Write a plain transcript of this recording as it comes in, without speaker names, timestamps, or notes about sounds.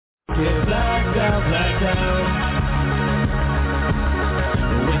get blacked out.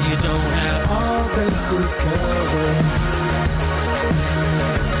 When you don't have all bases covered.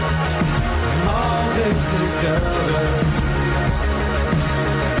 All bases covered.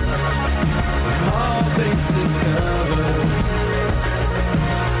 All bases covered.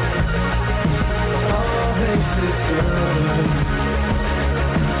 All bases covered.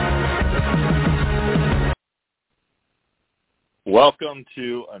 Welcome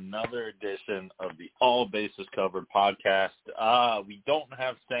to another edition of the All Bases Covered podcast. We don't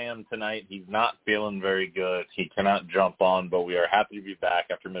have Sam tonight. He's not feeling very good. He cannot jump on, but we are happy to be back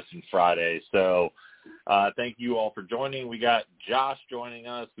after missing Friday. So thank you all for joining. We got Josh joining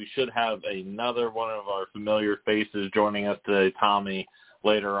us. We should have another one of our familiar faces joining us today, Tommy,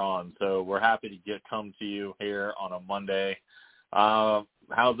 later on. So we're happy to come to you here on a Monday. How's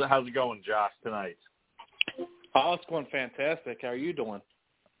it going, Josh, tonight? Oh, it's going fantastic. How are you doing?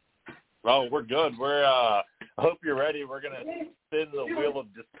 Oh, we're good. I hope you're ready. We're going to spin the wheel of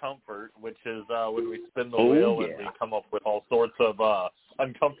discomfort, which is when we spin the wheel and we come up with all sorts of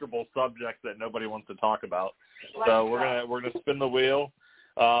uncomfortable subjects that nobody wants to talk about. So we're gonna spin the wheel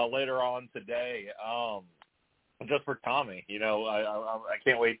later on today. Just for Tommy, I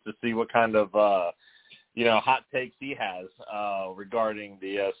can't wait to see what kind of hot takes he has regarding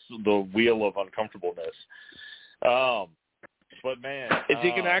the wheel of uncomfortableness. But man, is he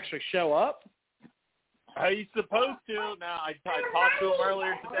going to actually show up? He's supposed to. Now I talked to him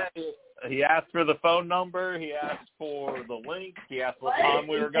earlier today. He asked for the phone number. He asked for the link. He asked what time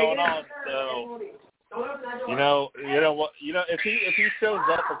we were going on. So if he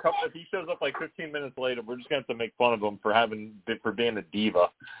shows up like 15 minutes later, we're just going to have to make fun of him for being a diva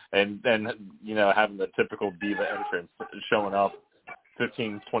and having the typical diva entrance, showing up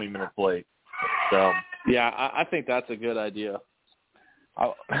 15, 20 minutes late. So yeah, I think that's a good idea.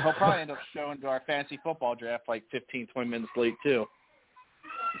 He'll probably end up showing to our fantasy football draft like 15, 20 minutes late too.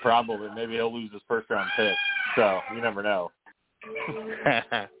 Probably. Maybe he'll lose his first round pick. So you never know.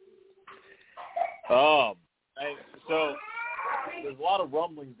 So there's a lot of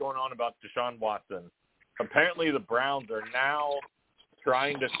rumblings going on about Deshaun Watson. Apparently the Browns are now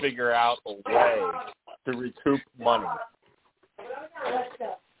trying to figure out a way to recoup money.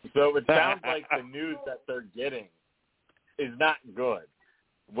 So it sounds like the news that they're getting is not good.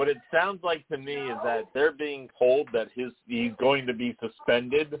 What it sounds like to me is that they're being told that he's going to be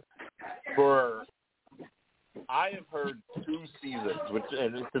suspended for, I have heard, 2 seasons,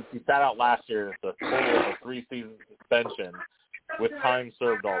 and since he sat out last year, it's a total of a 3-season suspension with time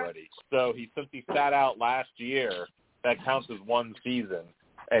served already. So since he sat out last year, that counts as 1 season,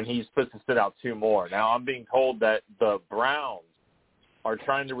 and he's supposed to sit out 2 more. Now I'm being told that the Browns are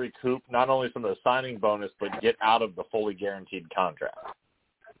trying to recoup not only from the signing bonus, but get out of the fully guaranteed contract.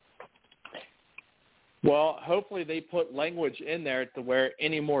 Well, hopefully they put language in there to where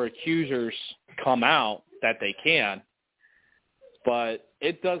any more accusers come out that they can. But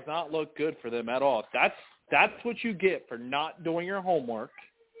it does not look good for them at all. That's what you get for not doing your homework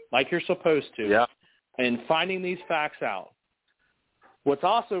like you're supposed to and finding these facts out. What's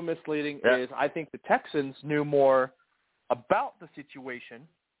also misleading is I think the Texans knew more about the situation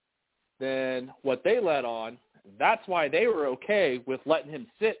than what they let on. That's why they were okay with letting him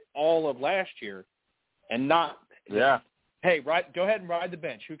sit all of last year and not hey, go ahead and ride the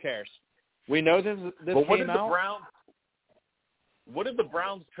bench. Who cares? We know this came out. What did the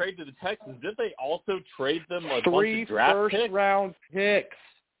Browns trade to the Texans? Did they also trade them a 3 bunch of draft picks? first-round picks.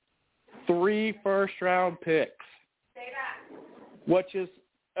 3 first-round picks. Which is,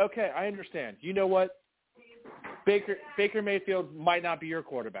 okay, I understand. You know what? Baker Mayfield might not be your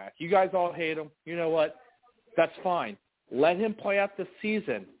quarterback. You guys all hate him. You know what? That's fine. Let him play out the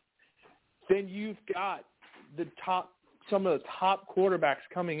season. Then you've got some of the top quarterbacks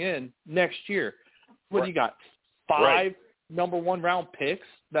coming in next year. What do you got? 5 number 1 round picks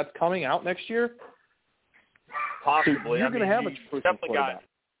that's coming out next year? Possibly. So you're going to have a choice of quarterback.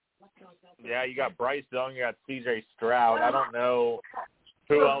 You got Bryce Young, you got C.J. Stroud. I don't know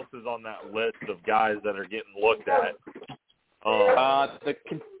who else is on that list of guys that are getting looked at.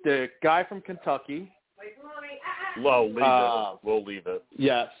 The guy from Kentucky. We'll leave it.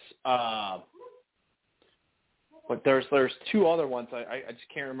 Yes. But there's 2 other ones. I just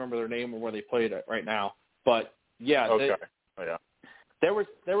can't remember their name or where they played it right now. But yeah, okay. There was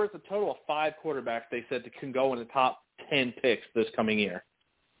a total of 5 quarterbacks they said that can go in the top 10 picks this coming year.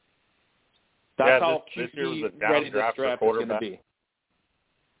 That's how this year was a ready down this draft draft for is going to quarterback. be.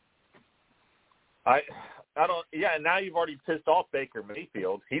 I don't. Yeah, now you've already pissed off Baker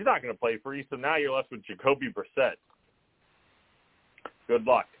Mayfield. He's not going to play for you, so now you're left with Jacoby Brissett. Good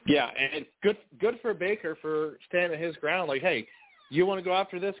luck. Yeah, and it's good for Baker for standing his ground. Like, hey, you want to go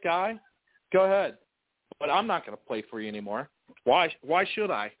after this guy? Go ahead. But I'm not going to play for you anymore. Why should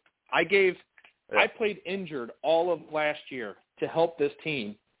I? I played injured all of last year to help this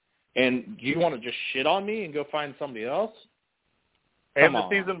team, and you want to just shit on me and go find somebody else? And the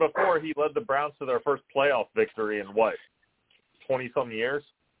season before, he led the Browns to their first playoff victory in, 20-some years?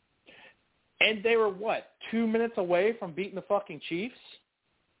 And they were, 2 minutes away from beating the fucking Chiefs?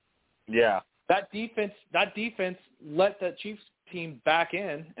 Yeah. That defense let that Chiefs team back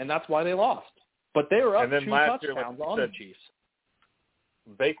in, and that's why they lost. But they were up 2 touchdowns on the Chiefs.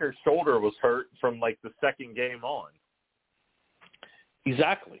 Baker's shoulder was hurt from, the second game on.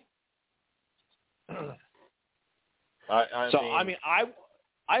 Exactly. I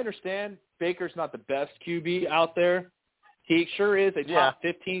understand Baker's not the best QB out there. He sure is a top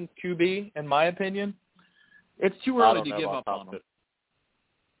 15 QB, in my opinion. It's too early to give up on him.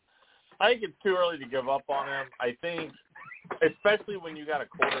 I think it's too early to give up on him. I think, especially when you got a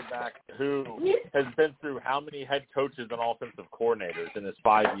quarterback who has been through how many head coaches and offensive coordinators in his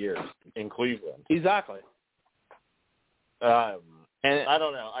 5 years in Cleveland. Exactly. And I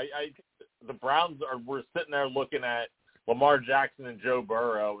don't know. The Browns were sitting there looking at Lamar Jackson and Joe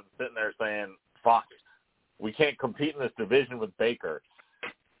Burrow and sitting there saying, fuck, we can't compete in this division with Baker.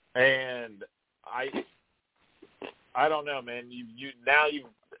 And I don't know, man.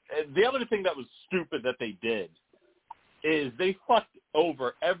 The other thing that was stupid that they did is they fucked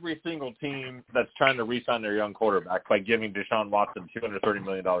over every single team that's trying to re-sign their young quarterback by giving Deshaun Watson $230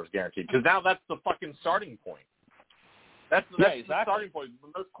 million guaranteed. Because now that's the fucking starting point. That's exactly. the starting point.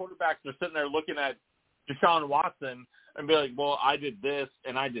 Most quarterbacks are sitting there looking at Deshaun Watson and be like, well, I did this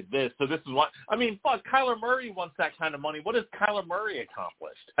and I did this, so this is what – I mean, fuck, Kyler Murray wants that kind of money. What has Kyler Murray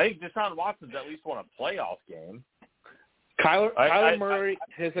accomplished? I think Deshaun Watson's at least won a playoff game. Kyler Murray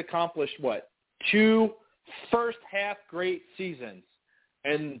has accomplished, 2 first-half great seasons.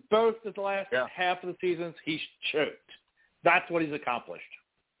 And both of the last half of the seasons, he's choked. That's what he's accomplished.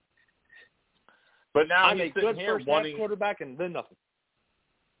 But now I'm he's a good first-half wanting quarterback and then nothing.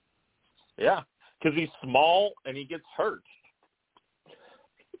 Yeah, because he's small and he gets hurt.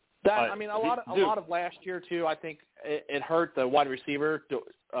 A lot of last year too. I think it hurt the wide receiver,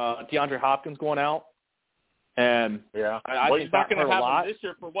 DeAndre Hopkins going out. And I think he's not going to have him this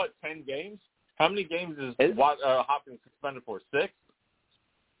year for 10 games? How many games is Hopkins suspended for? 6?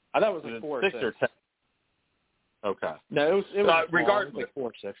 I thought it was 4 or 6. 6 or 10. Okay. No, it was regardless, like 4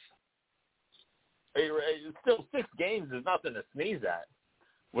 or 6. Still, 6 games is nothing to sneeze at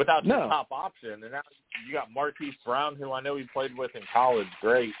without your top option. And now you got Marquise Brown, who I know he played with in college.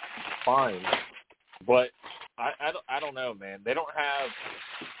 Great, fine, but I don't know, man. They don't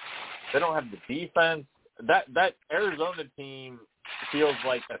have the defense. That Arizona team feels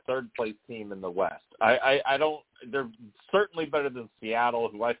like a third-place team in the West. I don't. They're certainly better than Seattle,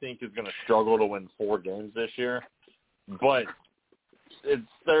 who I think is going to struggle to win 4 games this year. But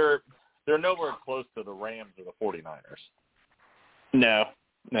they're nowhere close to the Rams or the 49ers. No.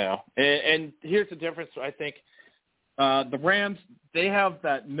 And here's the difference, I think. The Rams, they have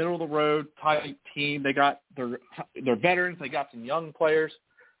that middle-of-the-road type team. They got their veterans. They got some young players.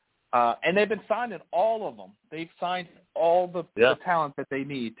 And they've been signing all of them. They've signed all the talent that they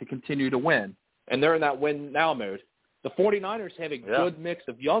need to continue to win. And they're in that win-now mode. The 49ers have a good mix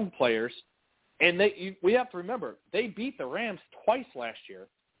of young players. And we have to remember, they beat the Rams twice last year.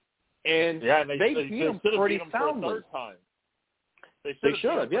 And they beat them pretty soundly. For a third time. They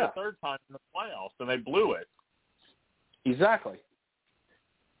should have, for a third time in the playoffs, and they blew it. Exactly.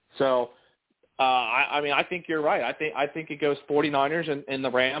 So, I think you're right. I think it goes 49ers and the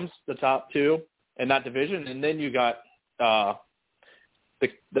Rams, the top 2 in that division, and then you got the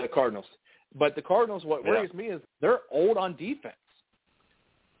Cardinals. But the Cardinals, what worries me is they're old on defense.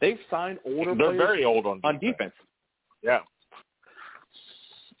 They've signed older players. They're very old on defense. Yeah.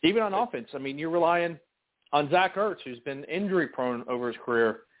 Even on offense, I mean, you're relying on Zach Ertz, who's been injury-prone over his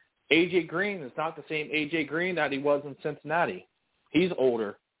career. A.J. Green is not the same A.J. Green that he was in Cincinnati. He's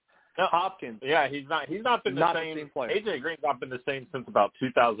older. No, Hopkins. Yeah, he's not been the same player. A.J. Green's not been the same since about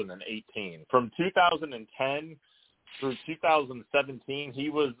 2018. From 2010 through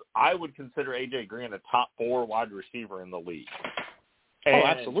 2017, I would consider A.J. Green a top 4 wide receiver in the league. And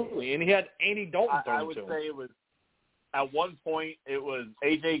absolutely. And he had Andy Dalton thrown to him. I would say it was, at one point, it was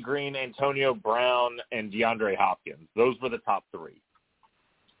A.J. Green, Antonio Brown, and DeAndre Hopkins. Those were the top 3.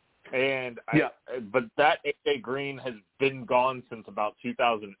 And but that A.J. Green has been gone since about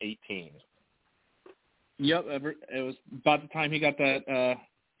 2018. Yep, it was about the time he got that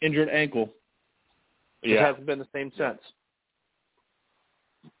injured ankle. It hasn't been the same since.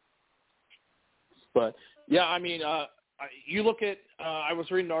 But, yeah, I mean, you look at I was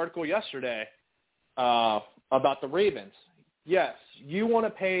reading an article yesterday about the Ravens. Yes, you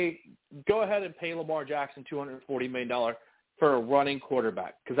want to go ahead and pay Lamar Jackson $240 million for a running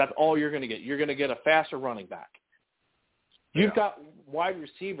quarterback because that's all you're going to get. You're going to get a faster running back. You've got wide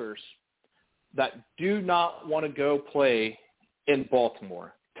receivers that do not want to go play in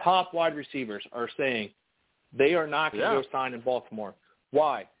Baltimore. Top wide receivers are saying they are not going to go sign in Baltimore.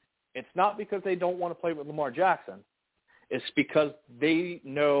 Why? It's not because they don't want to play with Lamar Jackson. It's because they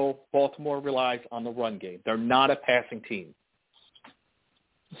know Baltimore relies on the run game. They're not a passing team.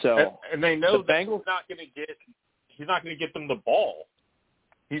 So and they know the Bengals he's not going to get them the ball.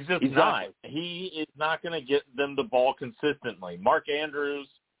 He's just not. He is not going to get them the ball consistently. Mark Andrews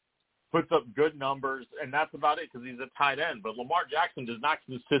puts up good numbers, and that's about it because he's a tight end. But Lamar Jackson does not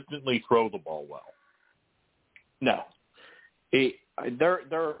consistently throw the ball well. No. They're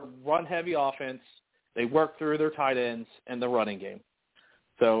a run-heavy offense. They work through their tight ends and the running game.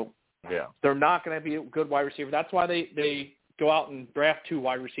 So they're not going to be a good wide receiver. That's why they go out and draft 2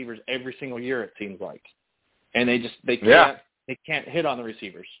 wide receivers every single year, it seems like. And they can't hit on the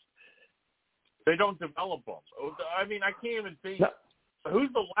receivers. They don't develop them. I mean, I can't even think who's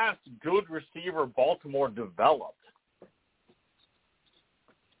the last good receiver Baltimore developed.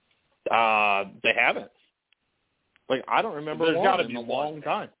 They haven't. Like, I don't remember one in a long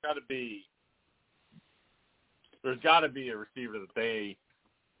time. There's got to be a receiver that they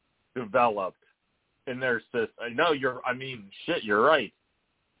developed in their system. No, you're right.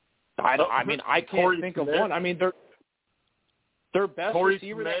 I can't think of one. I mean, their best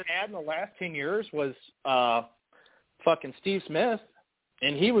receiver they had in the last 10 years was fucking Steve Smith,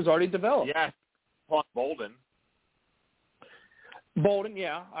 and he was already developed. Yeah, Bolden.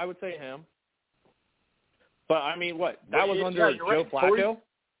 Yeah, I would say him. But, I mean, what? That was under Joe Flacco?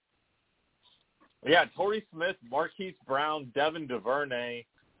 Yeah, Torrey Smith, Marquise Brown, Devin DuVernay,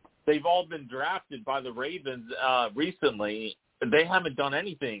 they've all been drafted by the Ravens recently. They haven't done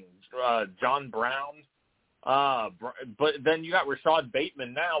anything. John Brown. But then you got Rashad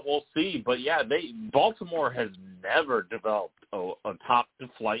Bateman now. We'll see. But, yeah, Baltimore has never developed a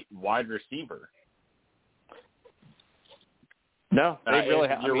top-flight wide receiver. No, they really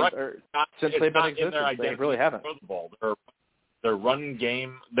haven't. You're right. Since they've been in existence, they really haven't. Their run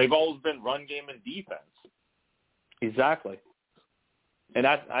game, they've always been run game and defense. Exactly. And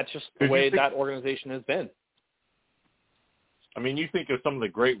that's just the way that organization has been. I mean, you think of some of the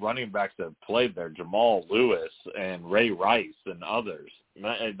great running backs that have played there, Jamal Lewis and Ray Rice and others.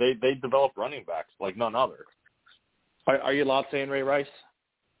 They develop running backs like none other. Are you allowed saying Ray Rice?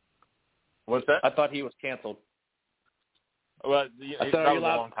 What's that? I thought he was canceled. Well,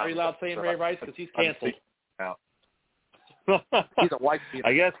 are you allowed saying Ray Rice because he's canceled? He's a white beater.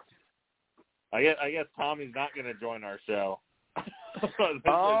 I guess Tommy's not going to join our show.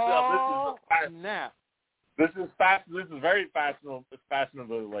 Snap! This is fast. This is very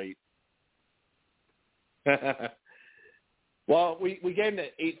fashionably late. Well, we gave him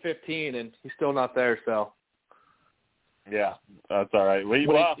at 8:15, and he's still not there. So yeah, that's all right.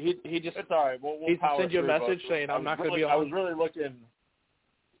 He just it's all right. We'll he send you a message saying I'm not going to be on. I was really looking.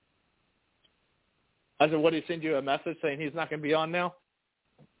 I said, what did he send you a message saying he's not going to be on now?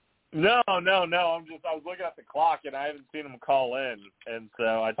 No. I was looking at the clock and I haven't seen him call in, and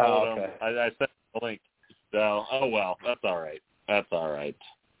so I told him I sent him the link. So well, that's all right.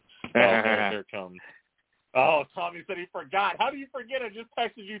 Here it comes. Oh, Tommy said he forgot. How do you forget? I just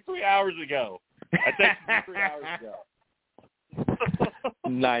texted you 3 hours ago. I texted you 3 hours ago.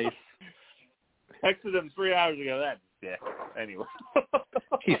 Nice. Texted him 3 hours ago. That dick. Anyway.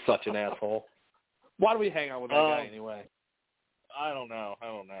 He's such an asshole. Why do we hang out with that guy anyway? I don't know.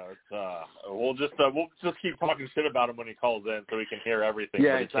 It's we'll just keep talking shit about him when he calls in, so he can hear everything.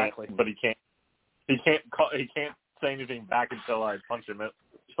 Yeah, exactly. But he can't say anything back until I punch him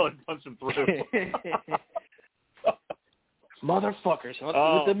through. Motherfuckers!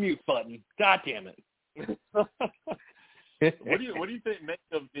 With the mute button. God damn it. What do you make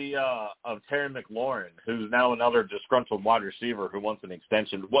of Terry McLaurin, who's now another disgruntled wide receiver who wants an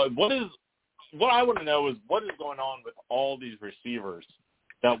extension? What I want to know is what is going on with all these receivers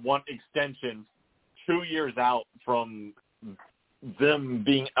that want extensions 2 years out from them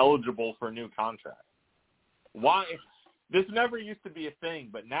being eligible for a new contract. Why? This never used to be a thing,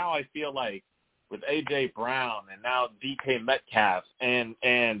 but now I feel like with A.J. Brown and now DK Metcalf and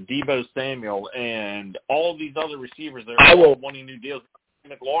Deebo Samuel and all these other receivers that are all wanting new deals,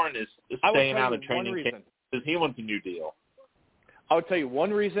 McLaurin is staying out of training camp because he wants a new deal. I would tell you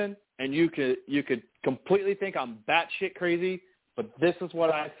one reason, and you could completely think I'm batshit crazy, but this is what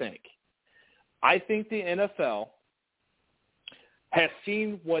I think. I think the NFL has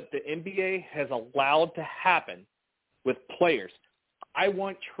seen what the NBA has allowed to happen with players. I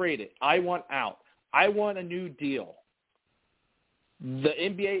want traded. I want out. I want a new deal. The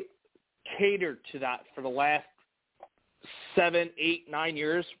NBA catered to that for the last 7, 8, 9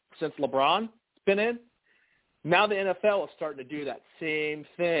 years since LeBron's been in. Now the NFL is starting to do that same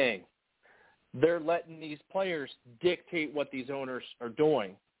thing. They're letting these players dictate what these owners are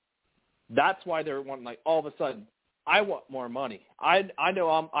doing. That's why they're wanting, like, all of a sudden, I want more money. I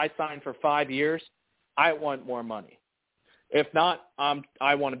know I signed for 5 years. I want more money. If not,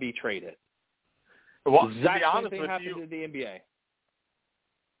 I want to be traded. Well, exactly to be honest the same with happened you, to the NBA.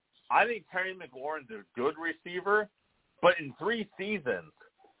 I think Terry McLaurin's a good receiver, but in 3 seasons,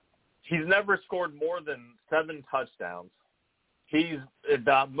 he's never scored more than 7 touchdowns.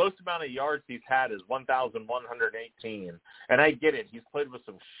 The most amount of yards he's had is 1,118. And I get it. He's played with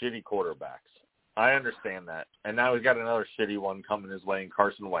some shitty quarterbacks. I understand that. And now he's got another shitty one coming his way in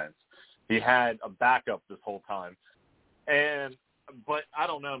Carson Wentz. He had a backup this whole time. But I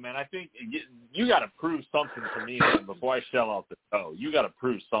don't know, man. I think you got to prove something to me, man, before I shell out the toe. You got to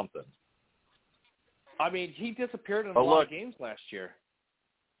prove something. I mean, he disappeared in a lot of games last year.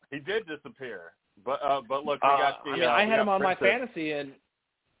 He did disappear. But look, we got the. I had him on my fantasy, and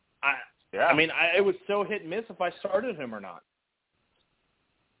it was so hit and miss if I started him or not.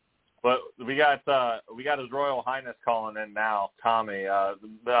 But we got His Royal Highness calling in now, Tommy.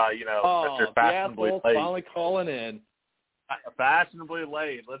 Mr. Fashionably late. Finally calling in. Fashionably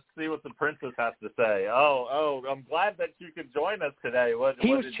late. Let's see what the princess has to say. Oh, I'm glad that you could join us today.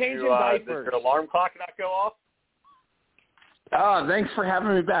 He was changing diapers. Did your alarm clock not go off? Thanks for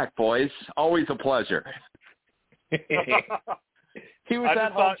having me back, boys. Always a pleasure. He was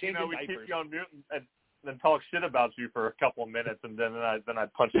at home changing diapers. We keep you on mute and talk shit about you for a couple of minutes, and then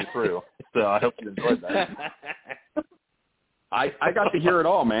I'd punch you through. So I hope you enjoyed that. I got to hear it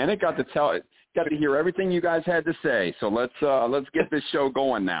all, man. I got to hear everything you guys had to say. So let's get this show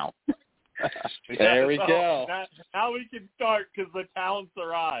going now. There we go. Now we can start because the talents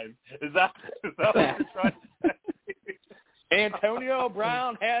arrived. Is that what you're trying to say? Antonio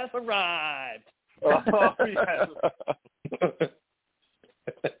Brown has arrived. Oh, yes.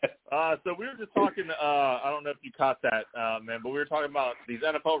 So we were just talking, I don't know if you caught that, man, but we were talking about these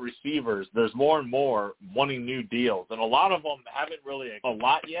NFL receivers. There's more and more wanting new deals, and a lot of them haven't really a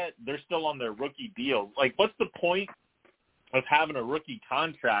lot yet. They're still on their rookie deals. Like, what's the point of having a rookie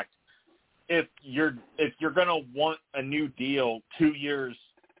contract if you're going to want a new deal 2 years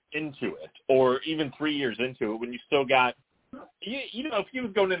into it or even 3 years into it when you still got if he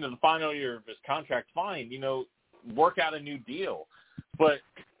was going into the final year of his contract, fine, work out a new deal. But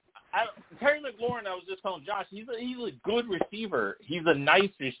Terry McLaurin, I was just telling Josh, he's a good receiver. He's a nice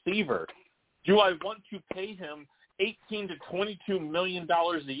receiver. Do I want to pay him $18 to $22 million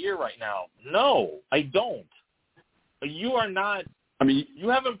a year right now? No, I don't. You are not. I mean, you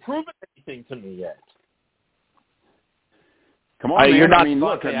haven't proven anything to me yet. Come on, man. You're not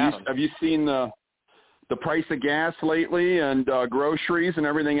look, have you seen the price of gas lately and groceries and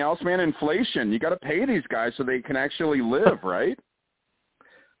everything else, man? Inflation. You got to pay these guys so they can actually live, right?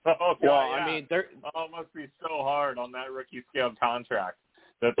 Oh, well, yeah. I mean, it must be so hard on that rookie scale contract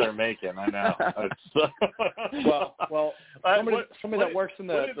that they're making. I know. well, somebody that works in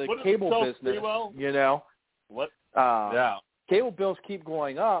the cable business, What? Cable bills keep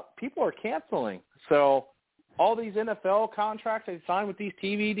going up. People are canceling. So all these NFL contracts they sign with these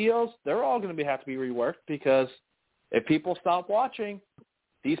TV deals, they're all going to have to be reworked because if people stop watching,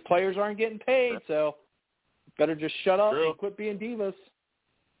 these players aren't getting paid. So better just shut up and quit being divas.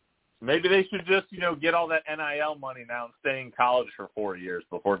 Maybe they should just, get all that NIL money now and stay in college for 4 years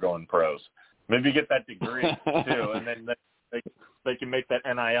before going pros. Maybe get that degree too, and then they can make that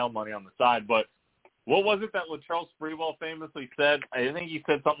NIL money on the side. But what was it that Latrell Sprewell famously said? I think he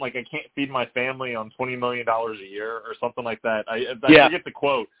said something like, "I can't feed my family on $20 million a year," or something like that. I forget the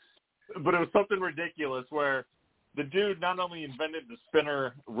quote, but it was something ridiculous where the dude not only invented the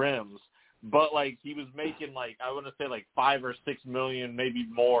spinner rims, but he was making I want to say $5 or $6 million, maybe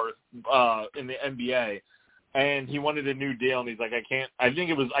more, in the NBA, and he wanted a new deal, and he's like, I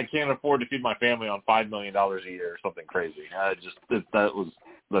can't afford to feed my family on $5 million a year or something crazy.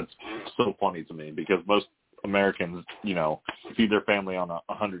 That's so funny to me because most Americans, feed their family on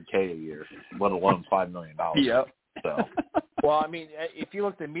 $100K a year, let alone $5 million. Yep. So. Well, I mean, if you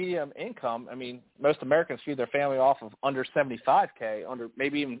look at medium income, I mean, most Americans feed their family off of under $75K,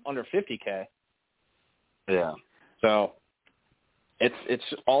 maybe even under $50K. Yeah. So it's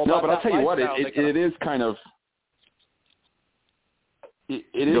all about. No, but I'll tell you what, it is kind of.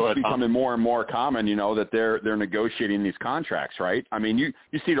 it is becoming more and more common, that they're negotiating these contracts, right? I mean, you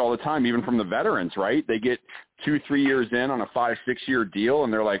see it all the time, even from the veterans, right? They get 2-3 years in on a 5-6 year deal,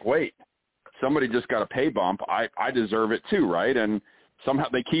 and they're like, wait, somebody just got a pay bump. I deserve it too, right? And somehow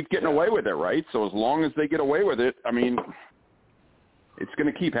they keep getting away with it, right? So as long as they get away with it, I mean, it's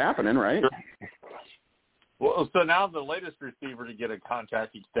going to keep happening, right? Well, so now the latest receiver to get a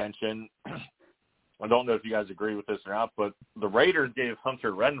contract extension, I don't know if you guys agree with this or not, but the Raiders gave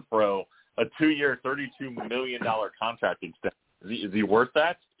Hunter Renfrow a 2-year, $32 million contract extension. Is he worth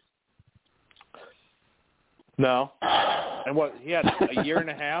that? No. And what, he had a year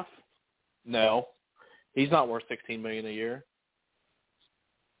and a half? No. He's not worth $16 million a year.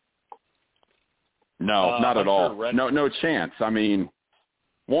 No, not at all. No chance. I mean,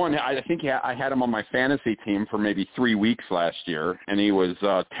 one, I think I had him on my fantasy team for maybe 3 weeks last year, and he was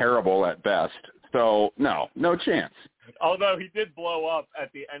terrible at best. So, no chance. Although he did blow up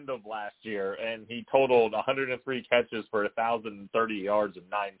at the end of last year, and he totaled 103 catches for 1,030 yards and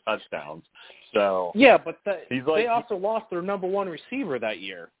 9 touchdowns. So yeah, but they also lost their number one receiver that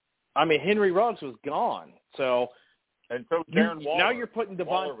year. I mean, Henry Ruggs was gone. So and so Darren Waller. Now you're putting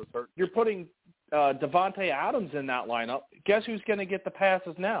Devontae Adams in that lineup. Guess who's going to get the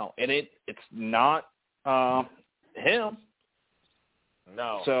passes now? And it's not him.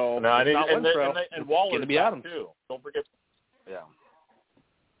 No. So no, it's not Renfrow. And Waller's going to be Adams too. Don't forget. Yeah.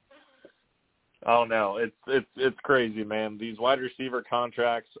 Oh no, it's crazy, man. These wide receiver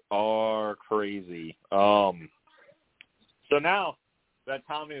contracts are crazy. So now that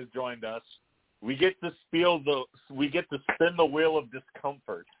Tommy has joined us, we get to spin the wheel of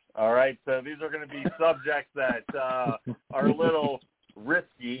discomfort. All right, so these are going to be subjects that are a little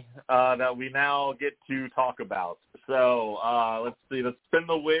risky that we now get to talk about. So let's see. Let's spin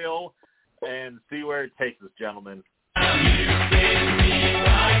the wheel and see where it takes us, gentlemen.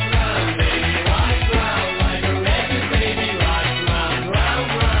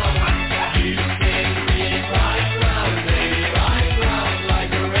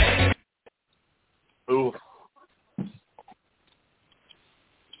 Ooh.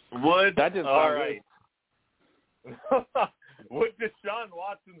 That didn't sound right. Would Deshaun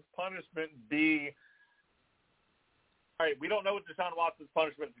Watson's punishment be? All right, we don't know what Deshaun Watson's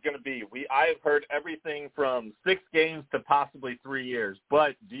punishment is going to be. I've heard everything from 6 games to possibly 3 years.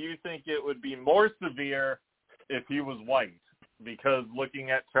 But do you think it would be more severe if he was white? Because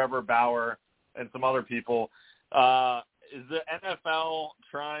looking at Trevor Bauer and some other people, is the NFL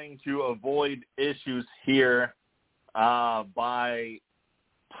trying to avoid issues here by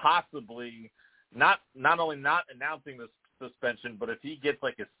possibly not only not announcing the suspension, but if he gets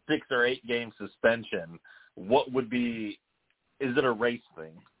like a 6 or 8 game suspension, what would be? Is it a race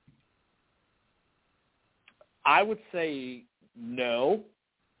thing? I would say no,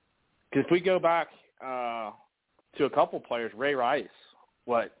 because if we go back to a couple players, Ray Rice,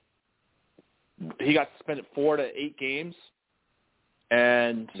 he got suspended 4 to 8 games,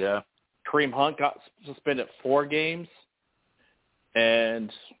 and Kareem Hunt got suspended 4 games,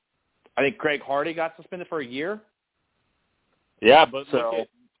 and I think Greg Hardy got suspended for a year. Yeah, but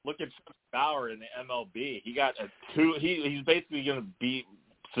look at Bauer in the MLB. He got he's basically going to be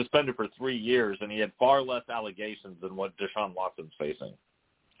suspended for 3 years, and he had far less allegations than what Deshaun Watson's facing.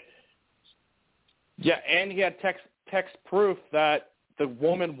 Yeah, and he had text proof that the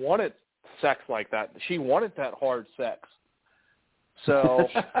woman wanted sex like that. She wanted that hard sex. So,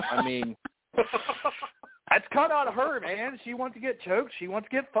 I mean, that's cut out of her, man. She wants to get choked. She wants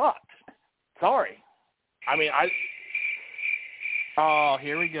to get fucked. Sorry. I mean, oh,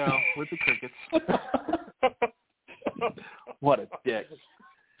 here we go with the crickets. What a dick.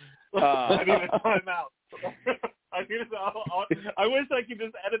 I need a timeout. I wish I could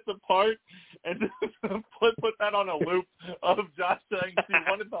just edit the part and just put that on a loop of Josh saying she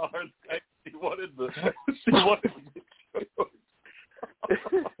wanted the hard sex. She wanted the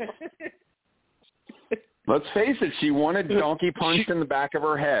Let's face it, she wanted donkey punched in the back of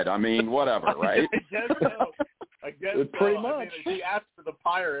her head. I mean, whatever, right? I guess pretty so. much. I mean, she asked for the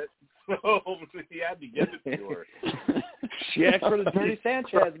pirate, so he had to give it to her. She asked for the dirty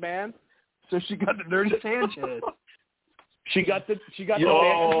Sanchez, man. So she got the dirty Sanchez. She got the.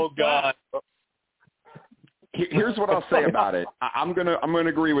 Oh God. Here's what I'll say about it. I'm gonna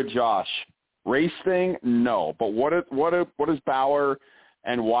agree with Josh. Race thing, no. But what does Bauer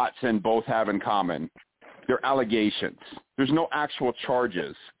and Watson both have in common? They're allegations. There's no actual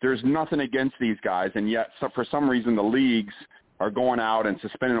charges. There's nothing against these guys, and yet for some reason the leagues are going out and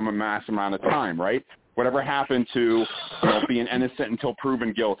suspending them a mass amount of time, right? Whatever happened to being innocent until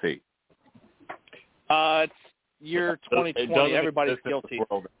proven guilty? year 2020. Everybody's guilty.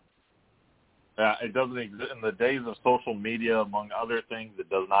 It doesn't exist in the days of social media, among other things. It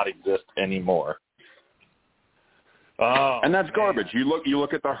does not exist anymore. And that's garbage. You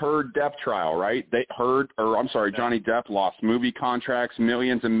look at the Heard Depp trial, right? Johnny Depp lost movie contracts,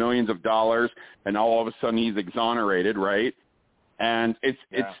 millions and millions of dollars, and now all of a sudden he's exonerated, right? And it's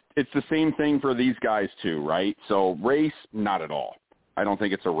the same thing for these guys too, right? So race, not at all. I don't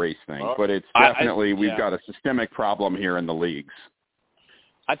think it's a race thing, but it's definitely we've got a systemic problem here in the leagues.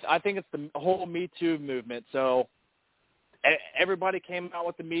 I think it's the whole Me Too movement. So everybody came out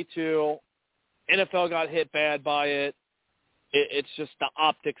with the Me Too. NFL got hit bad by it. It's just the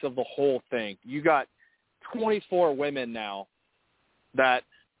optics of the whole thing. You got 24 women now that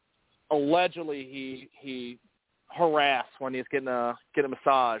allegedly he harassed when he's getting a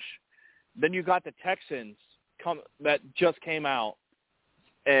massage. Then you got the Texans that just came out,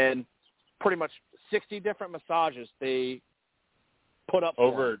 and pretty much 60 different massages they put up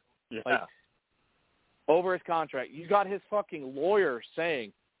over over his contract. You got his fucking lawyer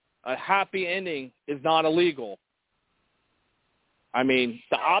saying a happy ending is not illegal. I mean,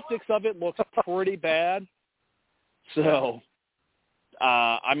 the optics of it looks pretty bad. So,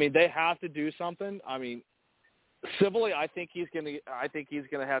 I mean, they have to do something. I mean, civilly, I think he's gonna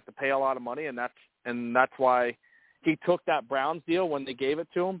have to pay a lot of money, and that's why he took that Browns deal when they gave it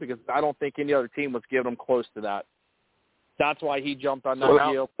to him, because I don't think any other team was giving him close to that. That's why he jumped on that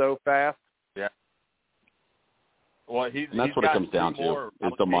deal so fast. Yeah. Well, that's what it comes down to,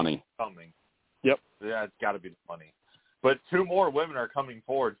 is the money. Coming. Yep. Yeah, it's got to be the money. But 2 more women are coming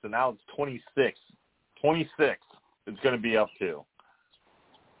forward, so now it's 26. 26 it's going to be up to.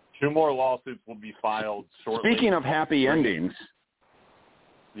 2 more lawsuits will be filed shortly. Speaking of happy endings.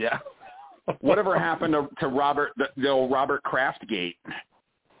 Yeah. Whatever happened to Robert, the old Robert Kraftgate?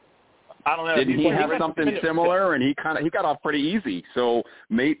 I don't know. Didn't he have something similar, and he got off pretty easy? So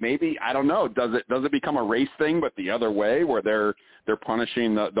maybe I don't know. Does it become a race thing, but the other way, where they're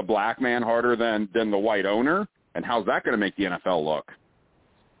punishing the black man harder than the white owner? And how's that going to make the NFL look?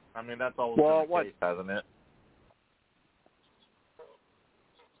 I mean, that's always been the case, hasn't it?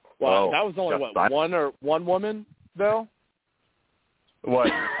 Well, that was only one woman though.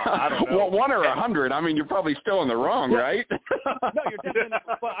 What? I don't know. Well, 1 or 100. I mean, you're probably still in the wrong, right? No, you're definitely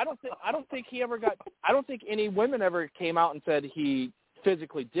not. But I don't think he ever got. I don't think any women ever came out and said he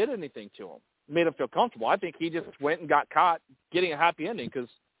physically did anything to him, made him feel comfortable. I think he just went and got caught getting a happy ending, because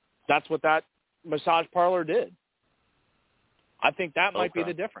that's what that massage parlor did. I think that might be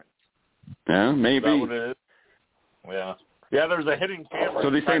the difference. Yeah, maybe. Is that what it is? Yeah. Yeah, there's a hidden camera. So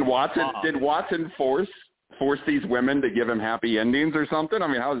they're saying did Watson force these women to give him happy endings or something? I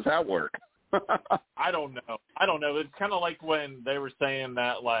mean, how does that work? I don't know. It's kind of like when they were saying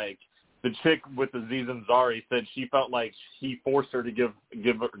that, like, the chick with Aziz Ansari said she felt like he forced her to give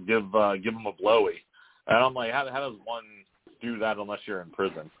him a blowy. And I'm like, how does one do that unless you're in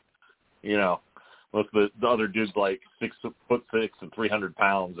prison? You know, most of the other dude's like 6'6" and 300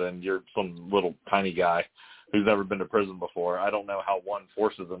 pounds, and you're some little tiny guy who's never been to prison before. I don't know how one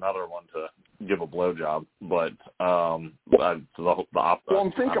forces another one to give a blowjob, but the opposite. Well,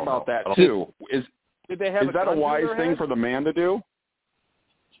 and think about that too. Is that a wise thing for the man to do?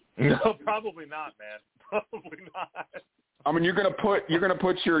 No, probably not, man. Probably not. I mean, you're gonna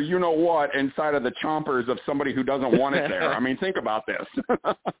put your you know what inside of the chompers of somebody who doesn't want it there. I mean, think about this.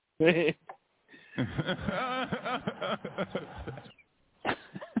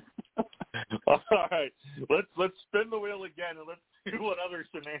 All right, let's spin the wheel again, and let's see what other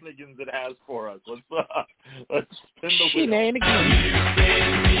shenanigans it has for us. Let's spin the wheel. Shenanigans.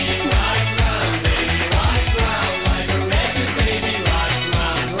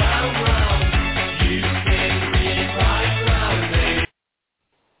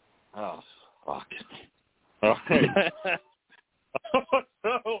 Oh, fuck. All right.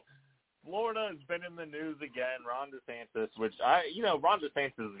 So, Florida has been in the news again. Ron DeSantis, Ron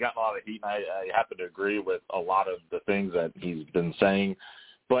DeSantis has gotten a lot of heat, and I happen to agree with a lot of the things that he's been saying.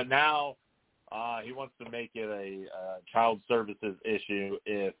 But now he wants to make it a child services issue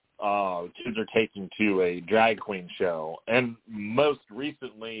if kids are taken to a drag queen show. And most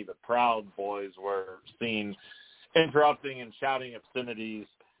recently, the Proud Boys were seen interrupting and shouting obscenities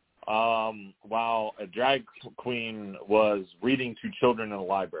while a drag queen was reading to children in a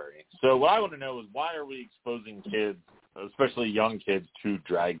library. So what I want to know is, why are we exposing kids, especially young kids, to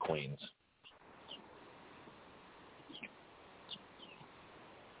drag queens?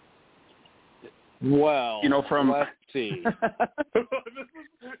 Well, let's see. You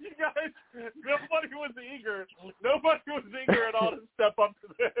guys, nobody was eager at all to step up to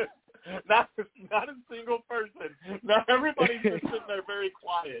this. Not a single person. Not everybody's just sitting there very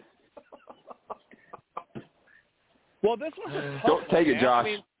quiet. Well, this was a tough Don't take one, it, Josh.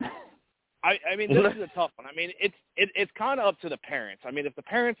 I mean, this is a tough one. I mean, it's kind of up to the parents. I mean, if the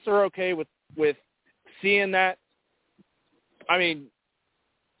parents are okay with seeing that, I mean,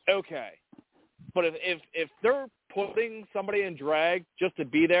 okay. But if they're putting somebody in drag just to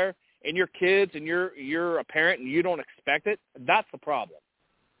be there, and your kids and you're a parent and you don't expect it, that's the problem.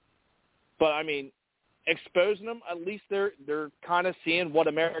 But I mean, exposing them, at least they're kind of seeing what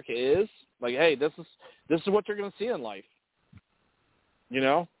America is. Like, hey, this is what you're going to see in life. You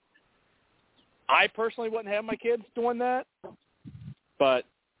know? I personally wouldn't have my kids doing that, but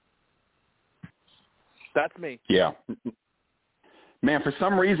that's me. Yeah. Man, for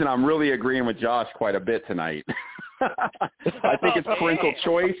some reason, I'm really agreeing with Josh quite a bit tonight. I think it's parental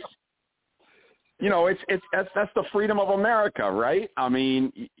choice. You know, that's the freedom of America, right? I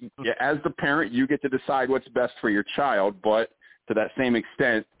mean, as the parent, you get to decide what's best for your child, but to that same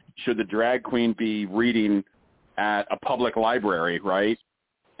extent, should the drag queen be reading at a public library, right?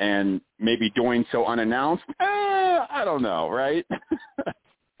 And maybe doing so unannounced? I don't know, right?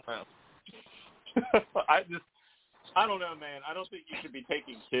 I don't know, man. I don't think you should be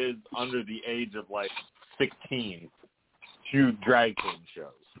taking kids under the age of, 16 to drag queen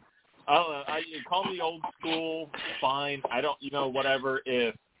shows. I don't know. You call me old school, fine. I don't, whatever.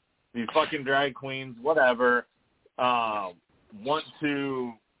 If these fucking drag queens, whatever, want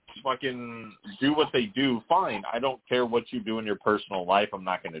to fucking do what they do, fine. I don't care what you do in your personal life. I'm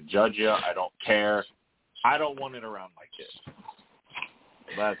not going to judge you. I don't care. I don't want it around my kids.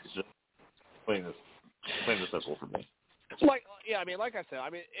 That's just plain and simple for me. Like I said,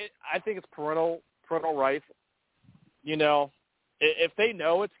 I think it's parental rights. You know, if they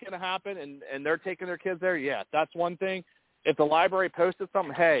know it's going to happen and they're taking their kids there, yeah, that's one thing. If the library posted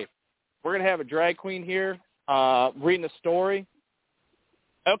something, hey, we're going to have a drag queen here reading a story.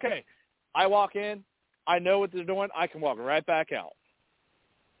 Okay, I walk in, I know what they're doing, I can walk right back out.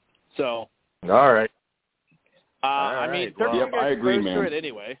 So, all right. I mean, they're going to get exposed to it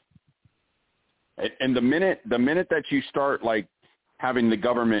anyway. And the minute that you start having the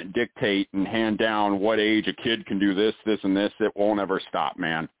government dictate and hand down what age a kid can do this, and this, it won't ever stop,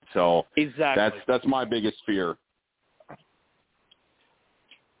 man. So exactly, that's my biggest fear.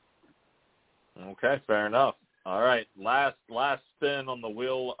 Okay, fair enough. All right, last spin on the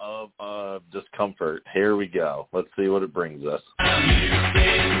wheel of discomfort. Here we go. Let's see what it brings us.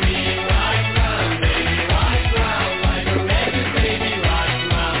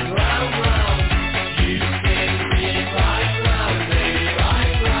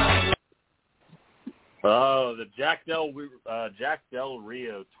 Oh, the Jack Del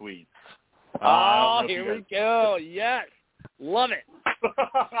Rio tweet. Oh, here we go. Yes. Love it.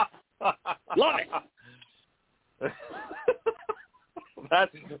 Love it.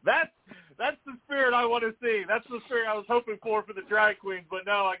 That's the spirit I want to see. That's the spirit I was hoping for the drag queens, but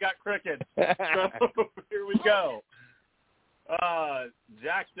no, I got crickets. So here we go.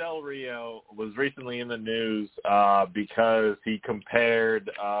 Jack Del Rio was recently in the news because he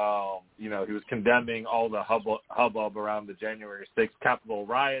compared, he was condemning all the hubbub around the January 6th Capitol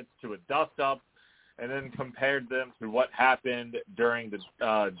riots to a dust-up, and then compared them to what happened during the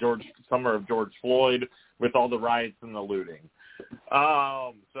summer of George Floyd with all the riots and the looting.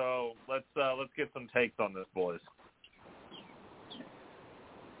 So let's get some takes on this, boys.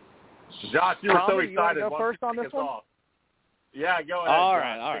 Josh, you were so excited. You want to go first on this one? Off? Yeah, go ahead. All Josh.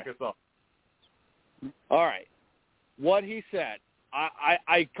 right. Kick us off. All right. What he said,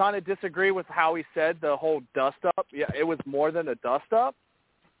 I kind of disagree with how he said the whole dust-up. Yeah, it was more than a dust-up.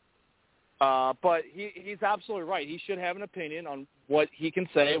 But he's absolutely right. He should have an opinion on what he can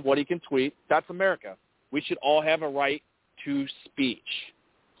say, what he can tweet. That's America. We should all have a right to speech.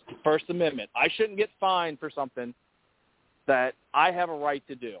 First Amendment. I shouldn't get fined for something that I have a right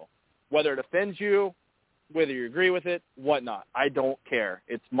to do. Whether it offends you, whether you agree with it, whatnot. I don't care.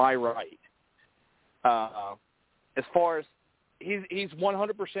 It's my right. As far as he's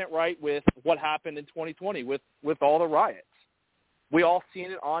 100% right with what happened in 2020 with all the riots. We all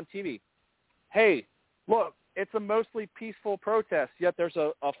seen it on TV. Hey, look, it's a mostly peaceful protest, yet there's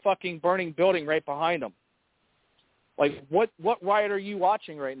a fucking burning building right behind them. Like, what riot are you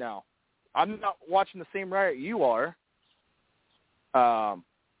watching right now? I'm not watching the same riot you are.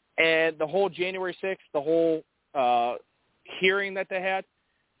 And the whole January 6th, the whole hearing that they had,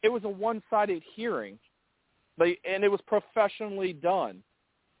 it was a one-sided hearing, and it was professionally done.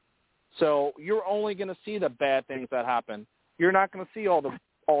 So you're only going to see the bad things that happen. You're not going to see all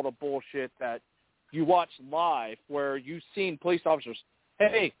the bullshit that you watch live, where you've seen police officers.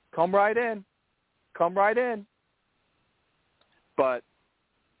 hey, come right in. Come right in. But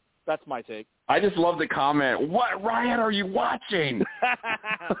that's my take. I just love the comment, what riot are you watching?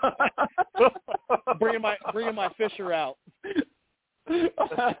 bringing my Fisher out.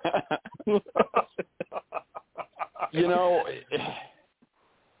 You know,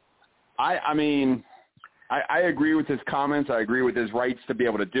 I mean, I agree with his comments. I agree with his rights to be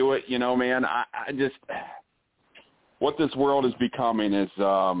able to do it. You know, man, I just what this world is becoming is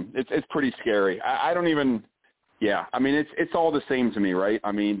it's pretty scary. I don't even. Yeah, I mean it's all the same to me, right?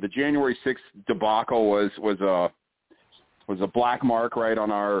 I mean the January 6th debacle was a black mark, right,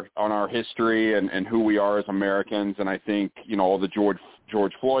 on our history and who we are as Americans, and I think all the George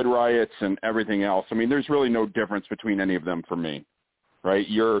Floyd riots and everything else. I mean there's really no difference between any of them for me, right?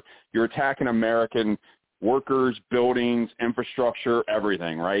 You're attacking American workers, buildings, infrastructure,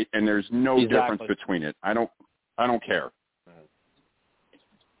 everything, right? And there's no difference between it. I don't care.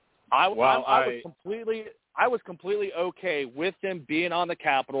 I was completely okay with them being on the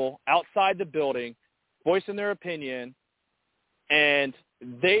Capitol, outside the building, voicing their opinion, and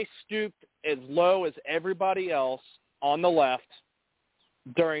they stooped as low as everybody else on the left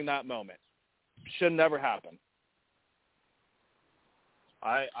during that moment. Should never happen.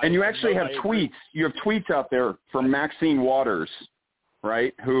 And you actually have tweets. You have tweets out there from Maxine Waters,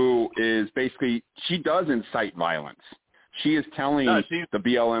 right, who is basically, she does incite violence. She is telling the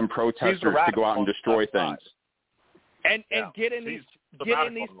BLM protesters to go out and destroy things. And get in these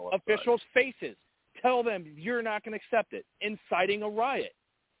officials' faces. Tell them you're not going to accept it. Inciting a riot.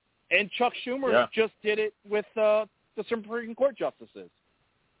 And Chuck Schumer just did it with the Supreme Court justices.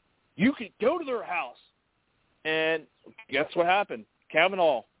 You could go to their house. And guess what happened?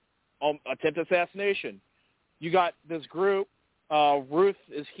 Kavanaugh, attempted assassination. You got this group, Ruth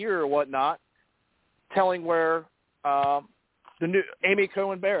is here or whatnot, telling where the new Amy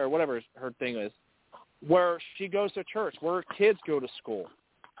Cohen Bear, whatever her thing is, where she goes to church, where her kids go to school.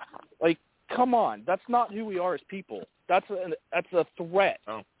 Like, come on, that's not who we are as people. That's a threat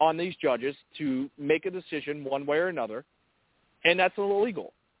on these judges to make a decision one way or another, and that's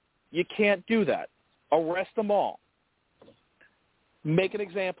illegal. You can't do that. Arrest them all. Make an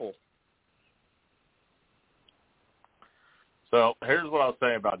example. So here's what I'll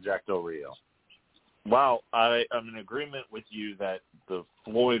say about Jack Del Rio. While I am in agreement with you that the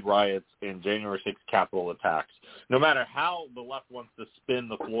Floyd riots and January 6th Capitol attacks, no matter how the left wants to spin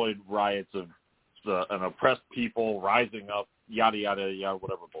the Floyd riots of an oppressed people rising up, yada yada yada,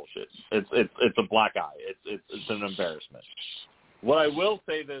 whatever bullshit, it's a black eye. It's an embarrassment. What I will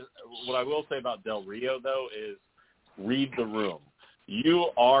say about Del Rio though is read the room. You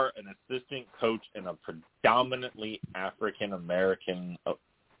are an assistant coach in a predominantly African American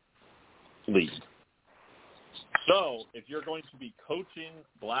league. So if you're going to be coaching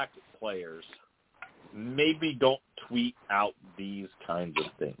black players, maybe don't tweet out these kinds of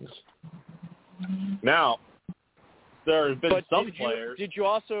things. Now, there have been some players. Did you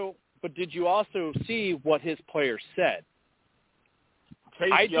also see what his players said?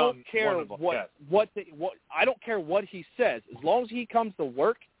 I don't care I don't care what he says, as long as he comes to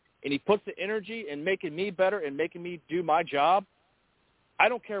work and he puts the energy in making me better and making me do my job. I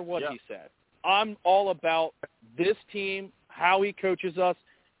don't care what he said. I'm all about this team, how he coaches us,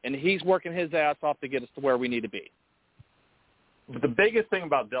 and he's working his ass off to get us to where we need to be. But the biggest thing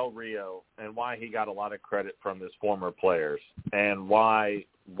about Del Rio and why he got a lot of credit from his former players and why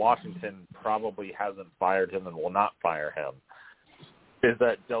Washington probably hasn't fired him and will not fire him is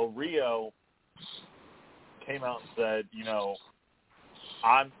that Del Rio came out and said,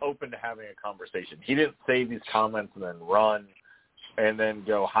 I'm open to having a conversation. He didn't say these comments and then run and then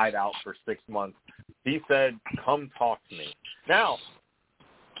go hide out for 6 months. He said, come talk to me. Now,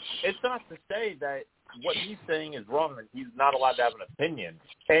 it's not to say that what he's saying is wrong and he's not allowed to have an opinion.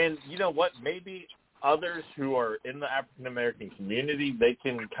 And you know what? Maybe others who are in the African-American community, they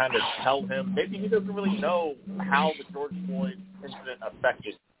can kind of tell him, maybe he doesn't really know how the George Floyd incident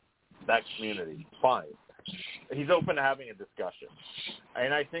affected that community. Fine. He's open to having a discussion.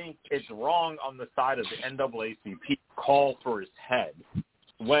 And I think it's wrong on the side of the NAACP call for his head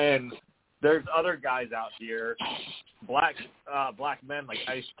when there's other guys out here, black men like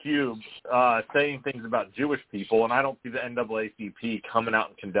Ice Cube, saying things about Jewish people, and I don't see the NAACP coming out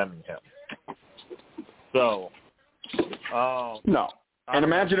and condemning him. So, no. And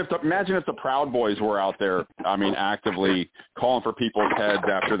imagine if the Proud Boys were out there, actively calling for people's heads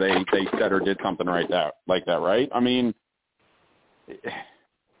after they said or did something like that, right? I mean,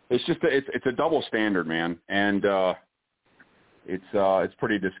 it's just it's a double standard, man, and it's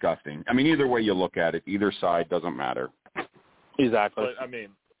pretty disgusting. I mean, either way you look at it, either side doesn't matter. Exactly. But, I mean,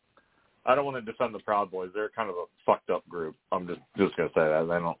 I don't want to defend the Proud Boys. They're kind of a fucked up group. I'm just going to say that.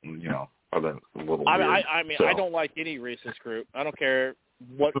 They don't, I've been a little weird. I don't like any racist group. I don't care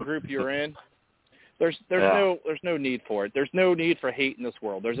what group you're in. There's no need for it. There's no need for hate in this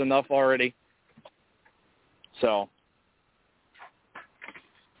world. There's enough already. So.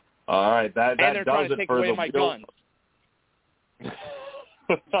 All right, that and they're does trying to it take for away the my wheel. guns.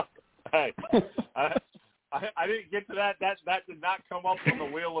 Hey, I didn't get to that. That did not come up on the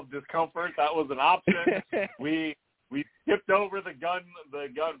wheel of discomfort. That was an option. We skipped over the gun.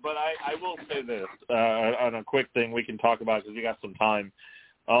 But I will say this on a quick thing we can talk about because we got some time.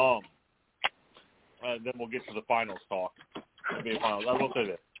 Then we'll get to the finals talk. I will say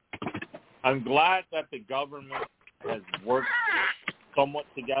this. I'm glad that the government has worked somewhat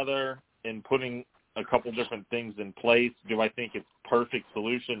together in putting a couple different things in place. Do I think it's a perfect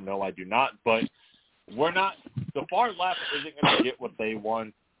solution? No, I do not. But the far left isn't going to get what they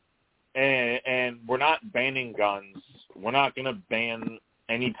want. And we're not banning guns. We're not going to ban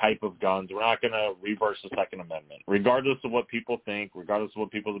any type of guns. We're not going to reverse the Second Amendment. Regardless of what people think, regardless of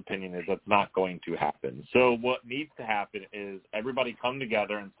what people's opinion is, that's not going to happen. So what needs to happen is everybody come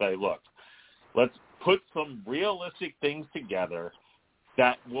together and say, look, let's put some realistic things together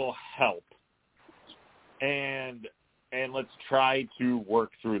that will help. And let's try to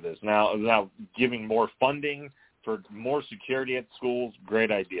work through this. Now giving more funding for more security at schools, great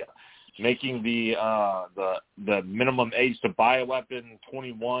idea. Making the minimum age to buy a weapon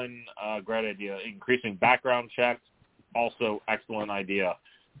 21, great idea. Increasing background checks, also excellent idea.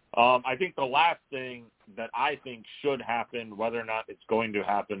 I think the last thing that I think should happen, whether or not it's going to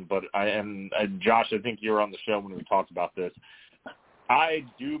happen, but Josh, I think you were on the show when we talked about this. I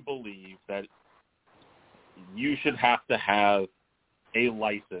do believe that you should have to have a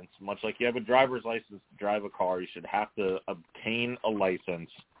license, much like you have a driver's license to drive a car. You should have to obtain a license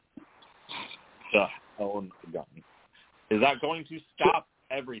to own a gun. Is that going to stop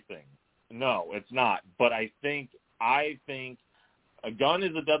everything? No, it's not. But I think a gun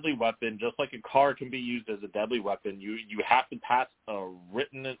is a deadly weapon, just like a car can be used as a deadly weapon. You have to pass a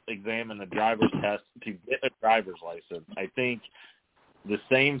written exam and a driver's test to get a driver's license. I think the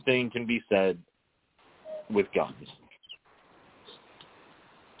same thing can be said with guns.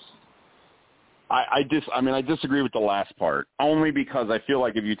 I disagree with the last part, only because I feel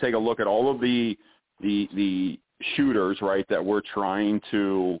like if you take a look at all of the shooters, right, that we're trying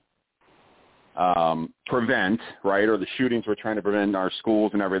to prevent, right, or the shootings we're trying to prevent in our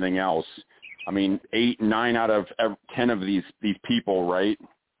schools and everything else, 9 out of 10 of these people, right,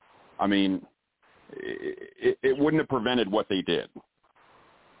 it wouldn't have prevented what they did.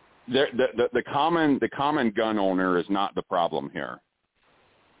 The common gun owner is not the problem here.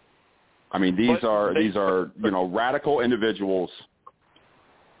 These are radical individuals.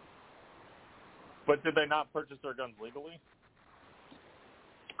 But did they not purchase their guns legally?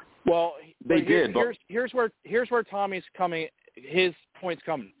 Well, they did. Here's where Tommy's coming. His point's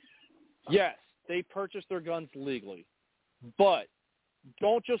coming. Yes, they purchased their guns legally, but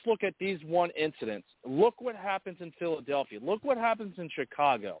don't just look at these one incidents. Look what happens in Philadelphia. Look what happens in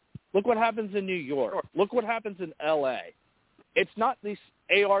Chicago. Look what happens in New York. Sure. Look what happens in L.A. It's not these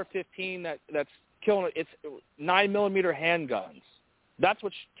AR-15 that's killing it. It's 9mm handguns. That's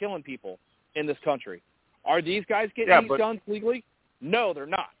what's killing people in this country. Are these guys getting these guns legally? No, they're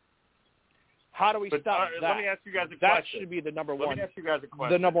not. How do we stop that? Let me ask you guys a question. That should be the number one. Let me ask you guys a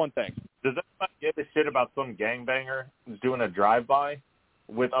question. The number one thing. Does anybody give a shit about some gangbanger doing a drive-by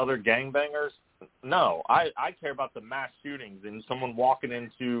with other gangbangers? No. I care about the mass shootings and someone walking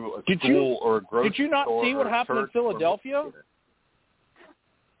into a school or a grocery store. Did you not see what happened in Philadelphia?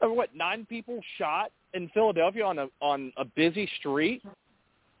 9 people shot in Philadelphia on a busy street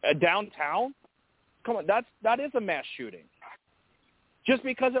downtown? Come on, that is a mass shooting. Just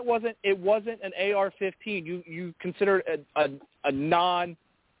because it wasn't an AR-15, you consider it a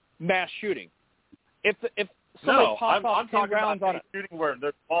non-mass shooting. If somebody pops off 10 rounds on a shooting where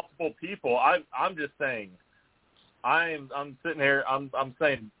there's multiple people, I'm just saying, I'm sitting here, I'm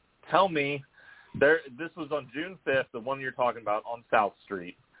saying, tell me, this was on June 5th, the one you're talking about on South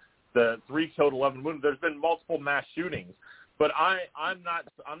Street, the 3 killed, 11 wounded. There's been multiple mass shootings. But I'm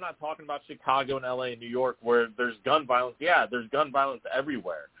not talking about Chicago and LA and New York where there's gun violence. Yeah, there's gun violence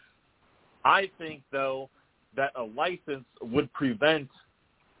everywhere. I think, though, that a license would prevent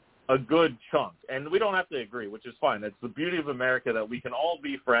a good chunk. And we don't have to agree, which is fine. It's the beauty of America that we can all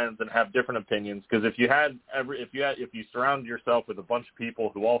be friends and have different opinions, because if you surround yourself with a bunch of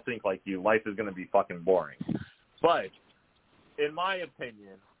people who all think like you, life is going to be fucking boring. But in my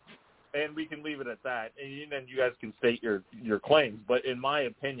opinion, and we can leave it at that, and then you guys can state your claims. But in my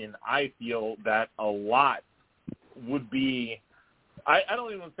opinion, I feel that a lot would be, I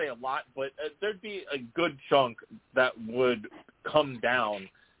don't even say a lot, but there'd be a good chunk that would come down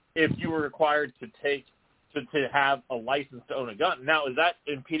if you were required to have a license to own a gun. Now, is that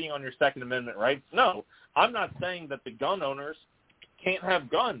impeding on your Second Amendment rights? No. I'm not saying that the gun owners can't have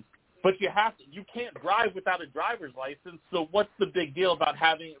guns, but you can't drive without a driver's license. So what's the big deal about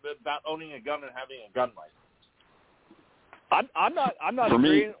owning a gun and having a gun license? I'm not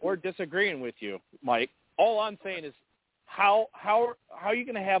agreeing or disagreeing with you, Mike. All I'm saying is how are you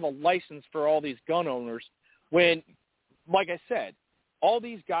going to have a license for all these gun owners when, like I said, all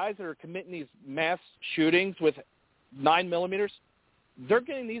these guys that are committing these mass shootings with 9mm, they're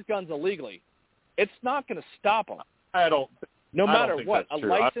getting these guns illegally. It's not going to stop them. No matter what, a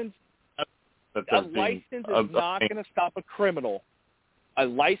license is not going to stop a criminal. A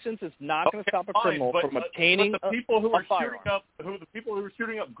license is not going to stop a criminal from obtaining the people who a are firearm. the people who were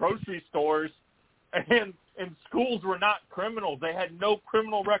shooting up grocery stores and schools were not criminals. They had no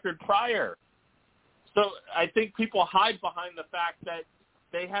criminal record prior. So I think people hide behind the fact that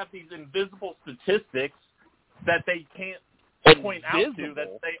they have these invisible statistics that they can't point out to, that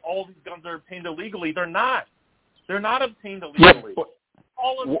say all these guns are obtained illegally. They're not. They're not obtained illegally.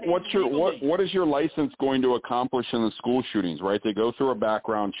 What is your license going to accomplish in the school shootings, right? They go through a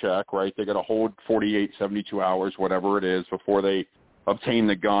background check, right? They got to hold 48, 72 hours, whatever it is, before they obtain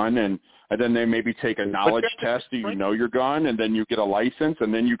the gun, and then they maybe take a knowledge test. Do you know your gun? And then you get a license,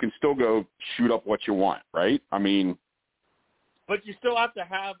 and then you can still go shoot up what you want, right? I mean, but you still have to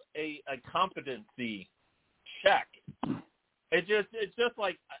have a competency check. It's just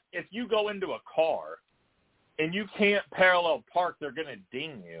like if you go into a car and you can't parallel park, they're going to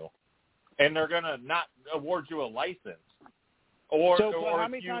ding you, and they're going to not award you a license. How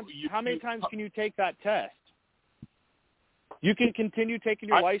many times can you take that test? You can continue taking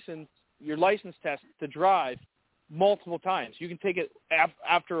your license test to drive multiple times. You can take it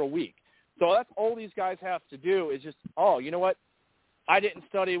after a week. So that's all these guys have to do is just, you know what? I didn't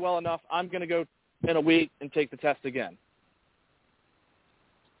study well enough. I'm going to go in a week and take the test again.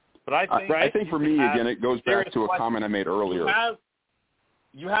 But I think for me, again, it goes back to a comment I made earlier.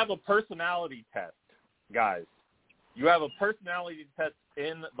 You have a personality test, guys. You have a personality test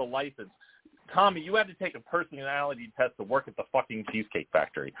in the license. Tommy, you had to take a personality test to work at the fucking Cheesecake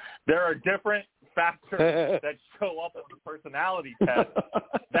Factory. There are different factors that show up on the personality test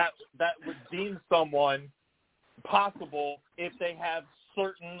that would deem someone possible if they have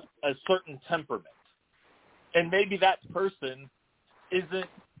a certain temperament. And maybe that person isn't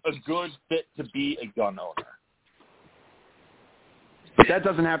a good fit to be a gun owner. But that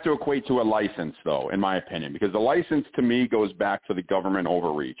doesn't have to equate to a license, though, in my opinion, because the license to me goes back to the government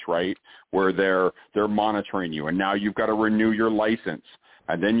overreach, right, where they're monitoring you, and now you've got to renew your license,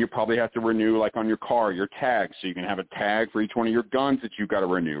 and then you probably have to renew, like on your car, your tag, so you can have a tag for each one of your guns that you've got to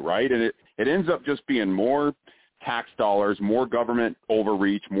renew, right? And it ends up just being more tax dollars, more government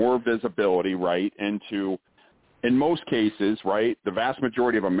overreach, more visibility, right, into, in most cases, right, the vast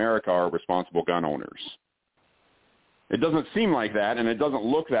majority of America are responsible gun owners. It doesn't seem like that, and it doesn't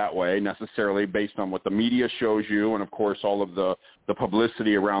look that way necessarily based on what the media shows you and, of course, all of the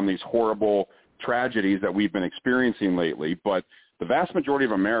publicity around these horrible tragedies that we've been experiencing lately. But the vast majority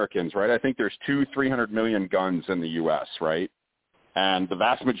of Americans, right, I think there's 200-300 million guns in the U.S., right? And the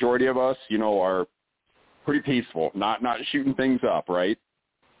vast majority of us, are pretty peaceful, not shooting things up, right?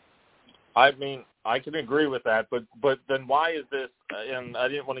 I mean, I can agree with that, but then why is this, and I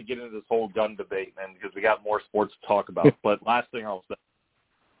didn't want to get into this whole gun debate, man, because we got more sports to talk about, but last thing I'll say,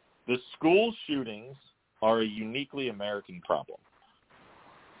 the school shootings are a uniquely American problem.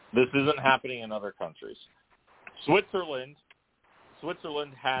 This isn't happening in other countries. Switzerland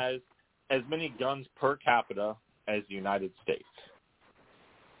has as many guns per capita as the United States,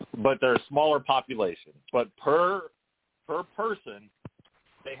 but they're a smaller population. But per person,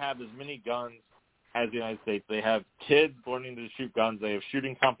 they have as many guns as the United States. They have kids learning to shoot guns. They have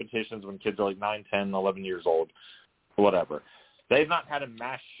shooting competitions when kids are like 9, 10, 11 years old, whatever. They've not had a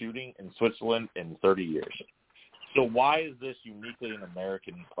mass shooting in Switzerland in 30 years. So why is this uniquely an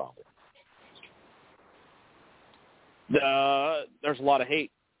American problem? There's a lot of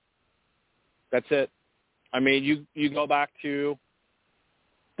hate. That's it. I mean, you go back to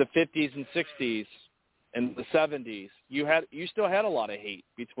the 50s and 60s and the 70s. You still had a lot of hate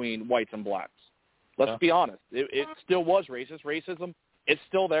between whites and blacks. Let's be honest. It still was racist. Racism, it's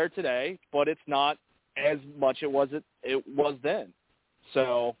still there today, but it's not as much it was then.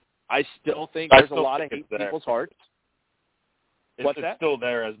 So I still think there's a lot of hate in people's hearts. What's that? It's still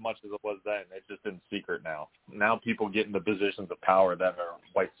there as much as it was then. It's just in secret now. Now people get into positions of power that are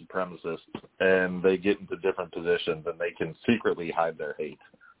white supremacists, and they get into different positions, and they can secretly hide their hate.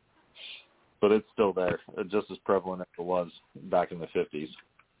 But it's still there. It's just as prevalent as it was back in the 50s.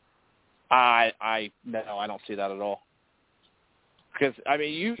 No, I don't see that at all. Because, I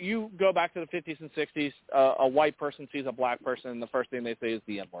mean, you go back to the 50s and 60s, a white person sees a black person, and the first thing they say is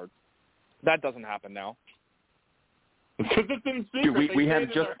the N-word. That doesn't happen now. Because it's in secret. Dude, we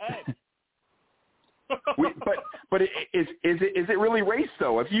have just. But is it really race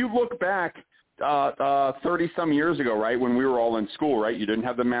though? If you look back 30 some years ago, right, when we were all in school, right, you didn't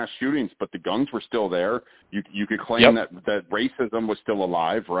have the mass shootings, but the guns were still there. You could claim that racism was still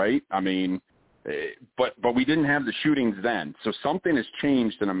alive, right? I mean, but we didn't have the shootings then. So something has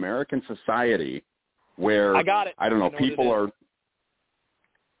changed in American society where I got it. I don't know, people are.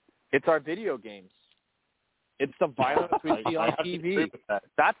 It's our video games. It's the violence we see on TV.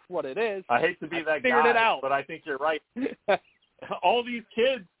 That's what it is. I hate to be that figured guy, it out. but I think you're right. all these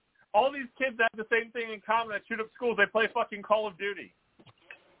kids have the same thing in common that shoot up schools. They play fucking Call of Duty.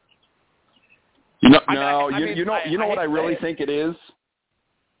 You know what I really think it is?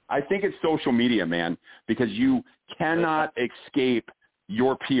 I think it's social media, man, because you cannot escape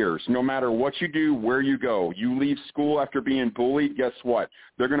your peers. No matter what you do, where you go, you leave school after being bullied, guess what?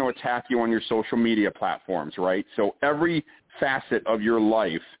 They're going to attack you on your social media platforms, right? So every facet of your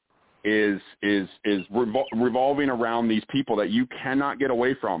life is revolving around these people that you cannot get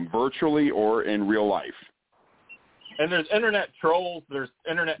away from, virtually or in real life. And there's internet trolls, there's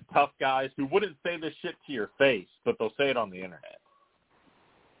internet tough guys who wouldn't say this shit to your face, but they'll say it on the internet.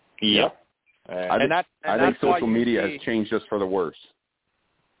 Yep. I think social media has changed us for the worse.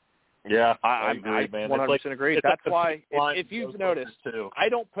 Yeah, I agree, man. 100% agree. That's why, if you've noticed, I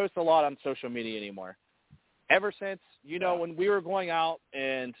don't post a lot on social media anymore. Ever since, when we were going out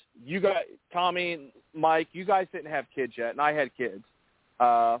and you guys, Tommy, Mike, you guys didn't have kids yet, and I had kids.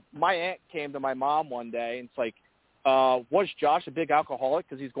 My aunt came to my mom one day, and it's like, was Josh a big alcoholic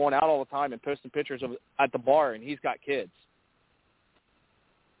because he's going out all the time and posting pictures of at the bar, and he's got kids?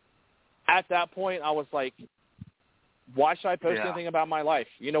 At that point, I was like, why should I post anything about my life?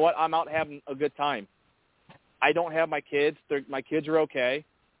 You know what? I'm out having a good time. I don't have my kids. My kids are okay.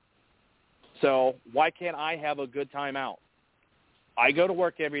 So why can't I have a good time out? I go to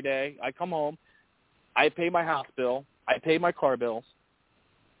work every day. I come home. I pay my house bill. I pay my car bills.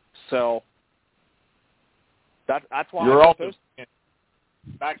 So that's why you're I also post.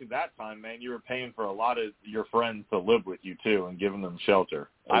 Back at that time, man, you were paying for a lot of your friends to live with you too and giving them shelter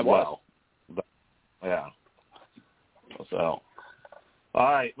as well. Yeah. So,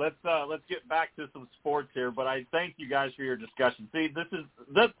 all right, let's get back to some sports here. But I thank you guys for your discussion. See,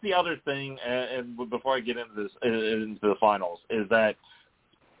 that's the other thing, and before I get into the finals, is that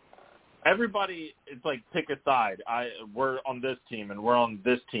everybody, it's like pick a side. We're on this team and we're on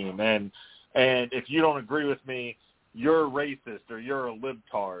this team, and if you don't agree with me, you're a racist or you're a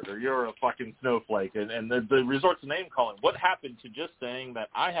libtard or you're a fucking snowflake, and the resort to name calling. What happened to just saying that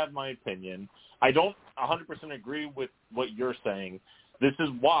I have my opinion? I don't 100% agree with what you're saying. This is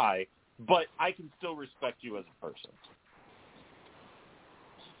why, but I can still respect you as a person.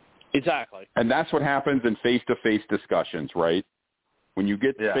 Exactly. And that's what happens in face-to-face discussions, right? When you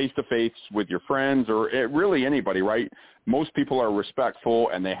get face-to-face with your friends or really anybody, right? Most people are respectful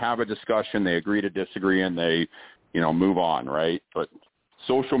and they have a discussion, they agree to disagree, and they, move on, right? But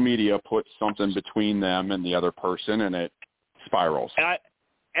social media puts something between them and the other person, and it spirals.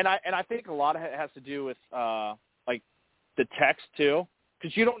 And I think a lot of it has to do with like the text too,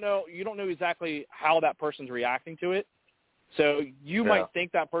 because you don't know exactly how that person's reacting to it. So you might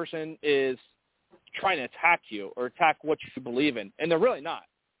think that person is trying to attack you or attack what you believe in, and they're really not.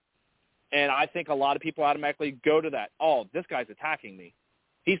 And I think a lot of people automatically go to that. Oh, this guy's attacking me.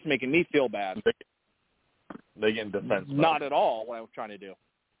 He's making me feel bad. They get in defense mode. Not at all what I was trying to do.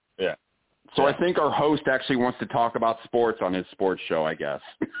 Yeah. So I think our host actually wants to talk about sports on his sports show, I guess.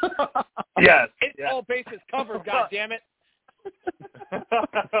 Yes. It's all bases covered, goddammit.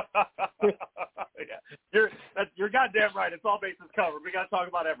 You're goddamn right. It's all bases covered. We got to talk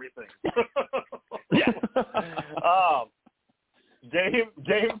about everything.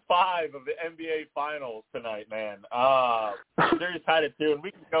 Game 5 of the NBA Finals tonight, man. Series tied at 2, and we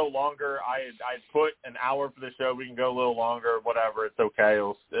can go longer. I put an hour for the show. We can go a little longer, whatever. It's okay.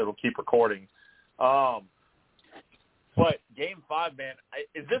 It'll keep recording. But Game 5, man,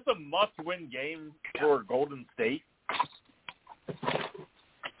 is this a must-win game for Golden State?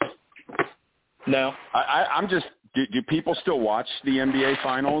 No. I'm just. Do people still watch the NBA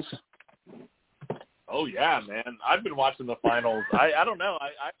Finals? Oh, yeah, man. I've been watching the finals. I don't know.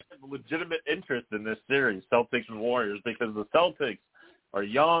 I have a legitimate interest in this series, Celtics and Warriors, because the Celtics are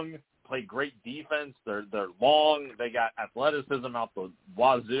young, play great defense. They're long. They got athleticism out the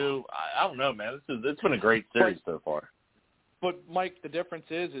wazoo. I don't know, man. It's been a great series so far. But, Mike, the difference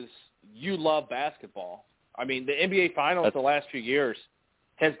is you love basketball. I mean, the NBA Finals the last few years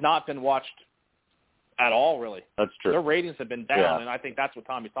has not been watched at all, really. That's true. Their ratings have been down, and I think that's what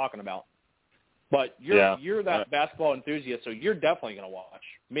Tommy's talking about. But you're that basketball enthusiast, so you're definitely going to watch.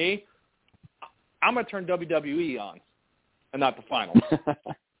 Me, I'm going to turn WWE on and not the finals.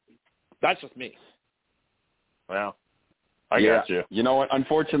 That's just me. Well, I got you. You know what?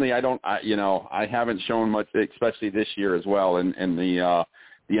 Unfortunately, I haven't shown much, especially this year as well in the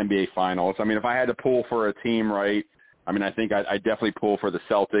NBA Finals. I mean, if I had to pull for a team, right, I mean, I think I'd definitely pull for the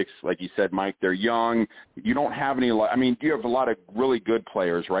Celtics. Like you said, Mike, they're young. You don't have any – I mean, you have a lot of really good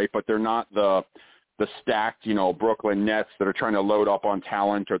players, right, but they're not the stacked, Brooklyn Nets that are trying to load up on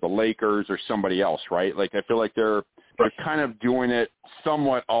talent, or the Lakers or somebody else, right? Like, I feel like they're kind of doing it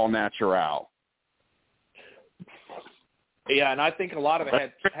somewhat all natural. Yeah, and I think a lot of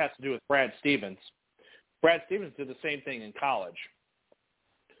it has to do with Brad Stevens. Brad Stevens did the same thing in college.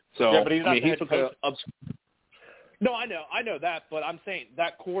 So, yeah, but he's not the head coach. No, I know that, but I'm saying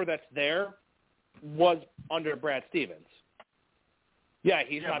that core that's there was under Brad Stevens. Yeah,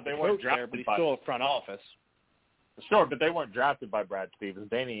 he's not the coach there, but he's still a front office. Sure, but they weren't drafted by Brad Stevens.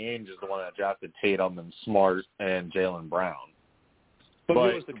 Danny Ainge is the one that drafted Tatum and Smart and Jaylen Brown. But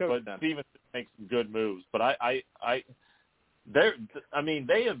who was the coach then? Stevens makes some good moves. But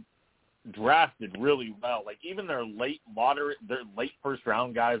they have drafted really well. Like, even their late first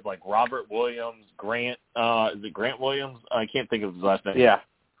round guys like Robert Williams, Grant. Is it Grant Williams? I can't think of his last name. Yeah.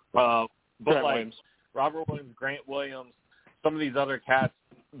 But Grant like Williams. Robert Williams, Grant Williams, some of these other cats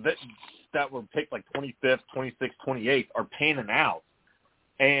that were picked like 25th, 26th, 28th are panning out,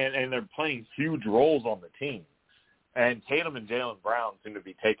 and they're playing huge roles on the team. And Tatum and Jaylen Brown seem to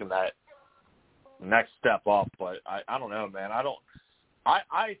be taking that next step up. But I don't know, man.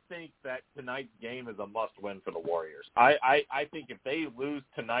 I think that tonight's game is a must-win for the Warriors. I think if they lose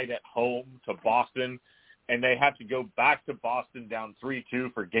tonight at home to Boston and they have to go back to Boston down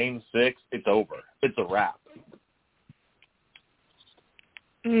 3-2 for Game 6, it's over. It's a wrap.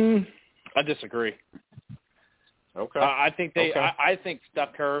 I disagree. Okay. I think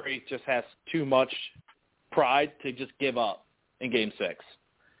Steph Curry just has too much pride to just give up in Game 6.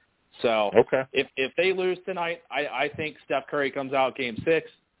 So if they lose tonight, I think Steph Curry comes out Game 6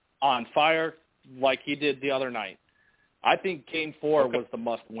 on fire like he did the other night. I think Game 4 was the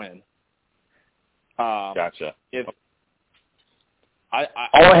must-win. Gotcha. All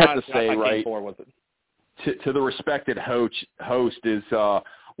I have to say, right, Game 4 was it. To the respected host is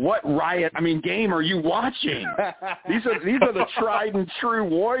what game are you watching? These are the tried and true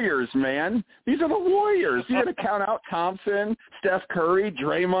Warriors, man. These are the Warriors. You're going to count out Thompson, Steph Curry,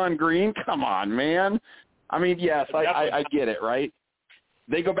 Draymond Green? Come on, man. I mean, yes, I get it, right?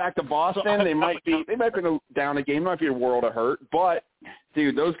 They go back to Boston. They might be down a game. Might be a world of hurt, but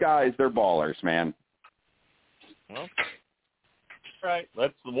dude, those guys, they're ballers, man. Well, all right.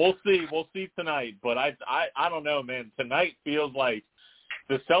 We'll see tonight. But I don't know, man. Tonight feels like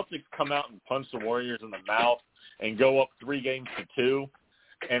the Celtics come out and punch the Warriors in the mouth and go up 3-2,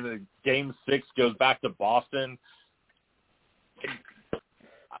 and the Game 6 goes back to Boston.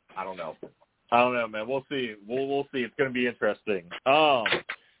 I don't know. Man. We'll see. We'll see. It's going to be interesting. All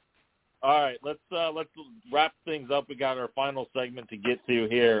right, let's wrap things up. We got our final segment to get to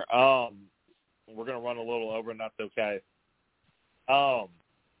here. We're going to run a little over, and that's okay.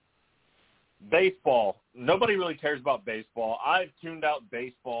 Baseball. Nobody really cares about baseball. I've tuned out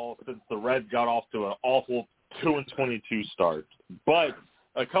baseball since the Reds got off to an awful 2-22 start. But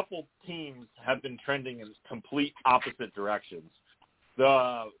a couple teams have been trending in complete opposite directions.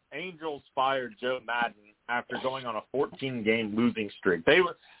 The Angels fired Joe Madden after going on a 14-game losing streak.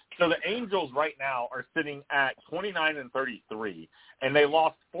 So the Angels right now are sitting at 29-33, and they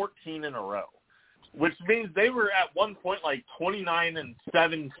lost 14 in a row, which means they were at one point like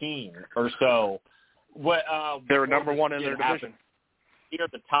 29-17 or so. They were number one in their division. Here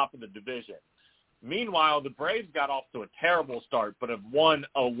at the top of the division. Meanwhile, the Braves got off to a terrible start, but have won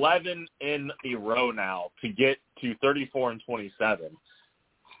 11 in a row now to get to 34-27.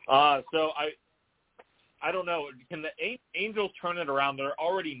 So I don't know. Can the Angels turn it around? They're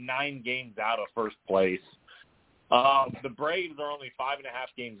already 9 games out of first place. The Braves are only 5.5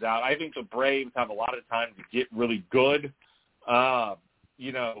 games out. I think the Braves have a lot of time to get really good, and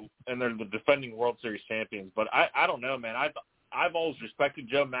they're the defending World Series champions. But I don't know, man. I've always respected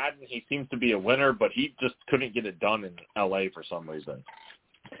Joe Madden. He seems to be a winner, but he just couldn't get it done in L.A. for some reason.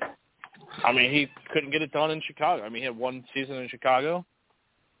 I mean, he couldn't get it done in Chicago. I mean, he had one season in Chicago.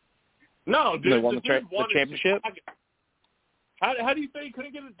 No, dude, they won the won championship. How do you say he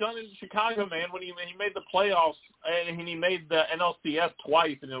couldn't get it done in Chicago, man? When he made the playoffs and he made the NLCS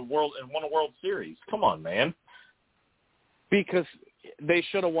twice and won a World Series. Come on, man. Because they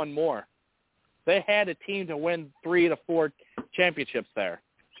should have won more. They had a team to win 3 to 4 championships there.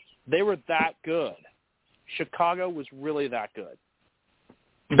 They were that good. Chicago was really that good.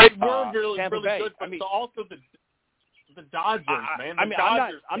 They were really Bay, good, but also the Dodgers, man.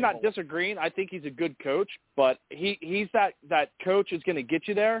 I'm not disagreeing. I think he's a good coach, but he's that coach is going to get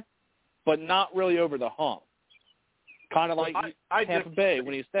you there, but not really over the hump. Kind of like Tampa Bay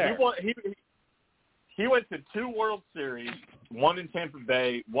when he's there. He went to 2 World Series, one in Tampa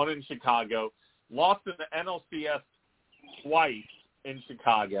Bay, one in Chicago, lost in the NLCS twice in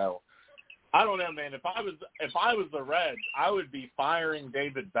Chicago. I don't know, man. If I was the Reds, I would be firing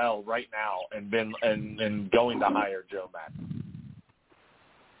David Bell right now and going to hire Joe Madden.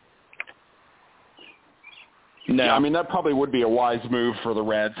 No, yeah, I mean that probably would be a wise move for the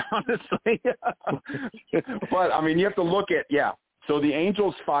Reds, honestly. But I mean, you have to look at So the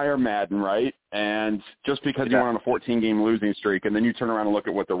Angels fire Madden, right? And just because you went on a 14-game losing streak, and then you turn around and look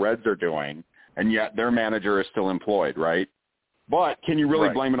at what the Reds are doing, and yet their manager is still employed, right? But can you really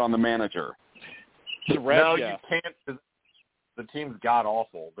blame it on the manager? The Reds, no, you can't. The team's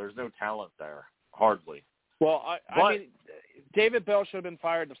god-awful. There's no talent there, hardly. Well, I mean, David Bell should have been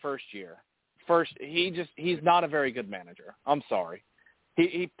fired the first year. He's not a very good manager. I'm sorry.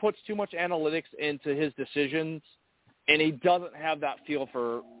 He puts too much analytics into his decisions, and he doesn't have that feel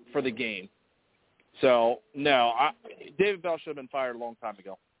for the game. So, no, David Bell should have been fired a long time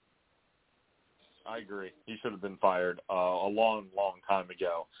ago. I agree. He should have been fired a long, long time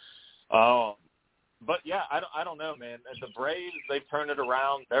ago. But, yeah, I don't know, man. The Braves, they've turned it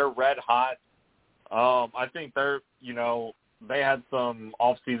around. They're red hot. I think they had some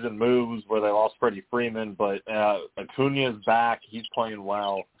off-season moves where they lost Freddie Freeman, but Acuna's back. He's playing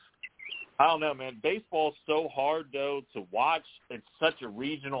well. I don't know, man. Baseball's so hard, though, to watch. It's such a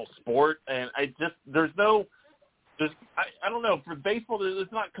regional sport, and I don't know. For baseball,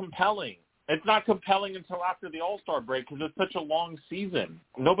 it's not compelling. It's not compelling until after the All-Star break because it's such a long season.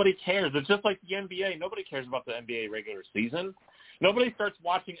 Nobody cares. It's just like the NBA. Nobody cares about the NBA regular season. Nobody starts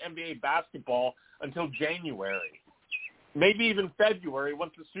watching NBA basketball until January, maybe even February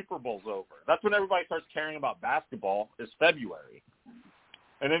once the Super Bowl's over. That's when everybody starts caring about basketball is February.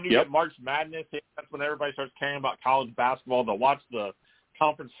 And then you get March Madness. That's when everybody starts caring about college basketball. They'll watch the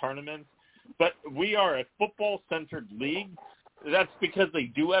conference tournaments. But we are a football-centered league. That's because they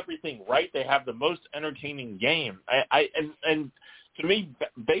do everything right. They have the most entertaining game. And to me,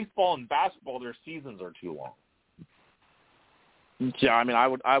 baseball and basketball, their seasons are too long. Yeah, I mean,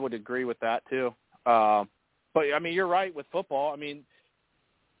 I would agree with that too. But I mean, you're right with football. I mean,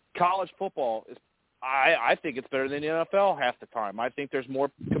 college football is. I think it's better than the NFL half the time. I think there's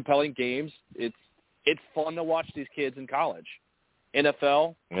more compelling games. It's fun to watch these kids in college.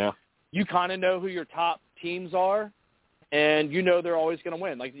 NFL, you kind of know who your top teams are, and you know they're always going to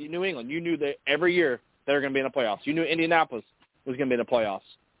win. Like New England, you knew that every year they're going to be in the playoffs. You knew Indianapolis was going to be in the playoffs.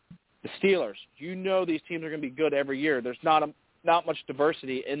 The Steelers, you know these teams are going to be good every year. There's not much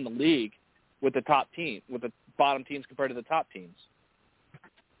diversity in the league with the top team, with the bottom teams compared to the top teams.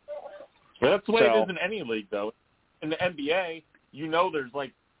 Well, that's the way it is in any league, though. In the NBA, you know there's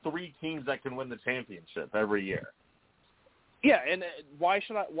like 3 teams that can win the championship every year. Yeah, and why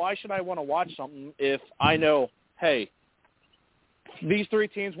should I want to watch something if I know, hey, these 3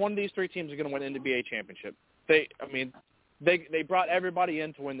 teams, one of these 3 teams are going to win an NBA championship. They brought everybody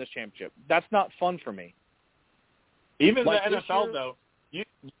in to win this championship. That's not fun for me. Even like the NFL, though, you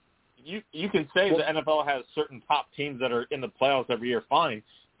can say the NFL has certain top teams that are in the playoffs every year, fine.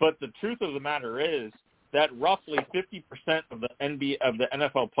 But the truth of the matter is that roughly 50% of the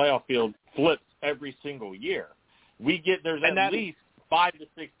NFL playoff field flips every single year. There's at least 5 to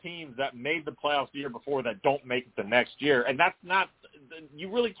 6 teams that made the playoffs the year before that don't make it the next year, and that's not.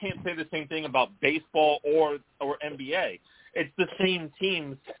 You really can't say the same thing about baseball or NBA. It's the same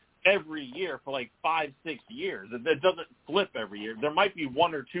teams every year for like 5-6 years. It doesn't flip every year. There might be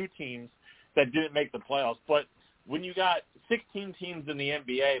 1 or 2 teams that didn't make the playoffs, but when you got 16 teams in the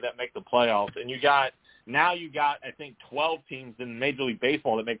NBA that make the playoffs, and you got I think 12 teams in Major League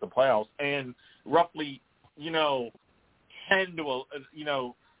Baseball that make the playoffs, and roughly 10 to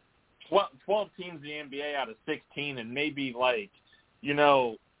 12 teams in the NBA out of 16, and maybe like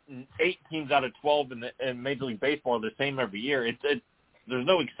 8 teams out of 12 in Major League Baseball are the same every year. There's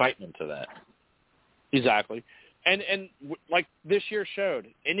no excitement to that. Exactly. And like this year showed,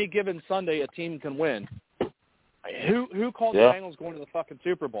 any given Sunday a team can win. Who called the Bengals going to the fucking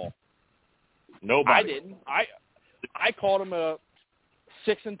Super Bowl? Nobody. I didn't. I called them a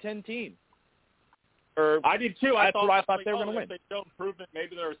 6-10 team. Or I did too. I thought they were going to win. If they show improvement,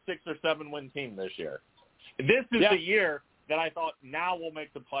 maybe they're a 6 or 7 win team this year. This is the year that I thought now we'll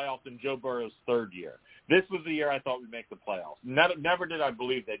make the playoffs in Joe Burrow's 3rd year. This was the year I thought we'd make the playoffs. Never did I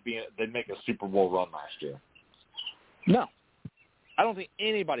believe they'd make a Super Bowl run last year. No, I don't think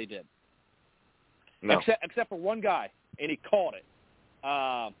anybody did. No, except for one guy, and he called it.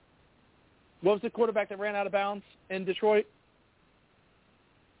 What was the quarterback that ran out of bounds in Detroit?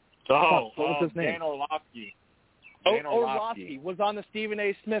 What was his name? Dan Orlovsky. Orlovsky was on the Stephen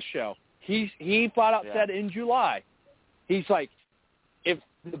A. Smith show. He flat out said in July, he's like, if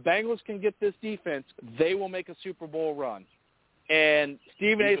the Bengals can get this defense, they will make a Super Bowl run. And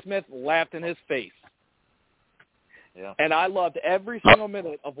Stephen A. Smith laughed in his face. Yeah. And I loved every single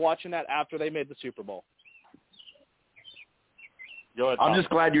minute of watching that after they made the Super Bowl. Go ahead, I'm just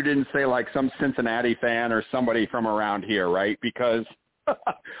glad you didn't say like some Cincinnati fan or somebody from around here, right? Because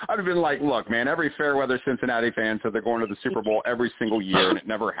I'd have been like, look, man, every fair-weather Cincinnati fan said they're going to the Super Bowl every single year, and it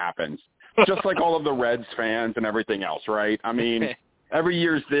never happens. Just like all of the Reds fans and everything else, right? I mean, every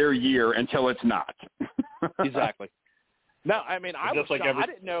year's their year until it's not. Exactly. No, I mean, I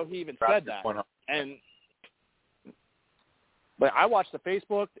didn't know he even said that. But I watched the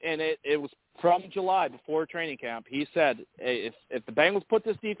Facebook, and it was from July before training camp. He said, hey, if the Bengals put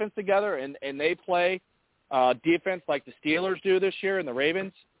this defense together and they play defense like the Steelers do this year and the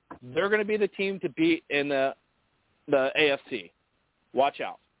Ravens, they're going to be the team to beat in the AFC. Watch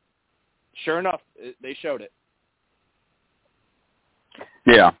out. Sure enough, they showed it.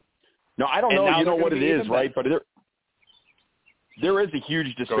 Yeah. No, I don't know. You know what it is, better. right? But there is a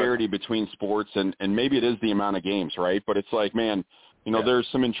huge disparity between sports, and maybe it is the amount of games, right? But it's like, man, there's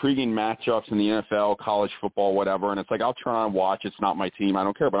some intriguing matchups in the NFL, college football, whatever, and it's like I'll try and watch. It's not my team. I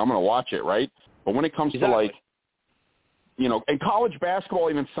don't care, but I'm going to watch it, right? But when it comes to, like, and college basketball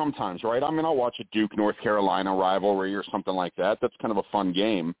even sometimes, right? I mean, I'll watch a Duke-North Carolina rivalry or something like that. That's kind of a fun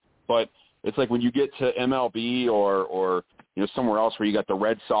game. But it's like when you get to MLB or somewhere else where you got the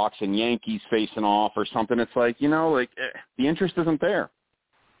Red Sox and Yankees facing off or something, it's like, the interest isn't there.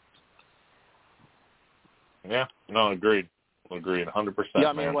 Yeah, no, agreed, 100%. Yeah,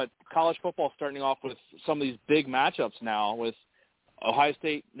 I mean, college football starting off with some of these big matchups now with Ohio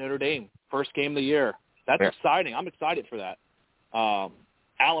State, Notre Dame, first game of the year. That's exciting. I'm excited for that.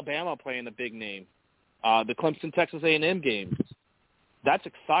 Alabama playing a big name. The Clemson, Texas A&M games. That's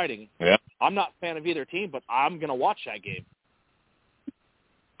exciting. Yeah. I'm not a fan of either team, but I'm going to watch that game.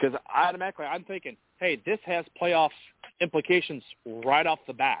 Because automatically I'm thinking, hey, this has playoff implications right off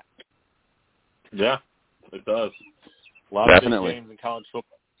the bat. Yeah, it does. A lot of big games in college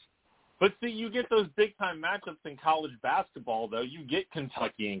football. But see, you get those big-time matchups in college basketball, though. You get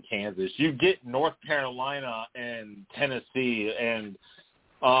Kentucky and Kansas. You get North Carolina and Tennessee. And,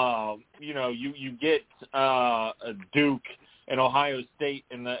 you get Duke and Ohio State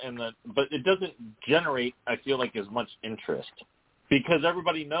but it doesn't generate, I feel like, as much interest. Because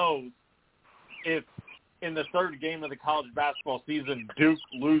everybody knows if in the 3rd game of the college basketball season Duke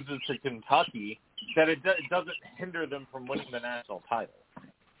loses to Kentucky, that it doesn't hinder them from winning the national title.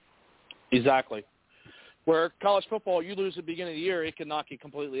 Exactly. Where college football, you lose at the beginning of the year, it can knock you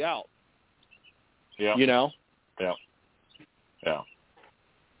completely out. Yeah. Yeah. Yeah.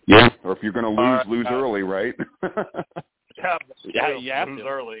 Yeah. Or if you're going to lose early, right? Yeah, lose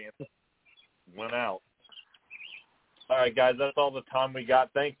early and went out. All right, guys, that's all the time we got.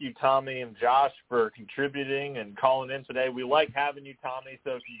 Thank you, Tommy and Josh, for contributing and calling in today. We like having you, Tommy,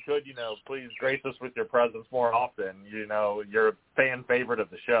 so if you could, please grace us with your presence more often. You're a fan favorite of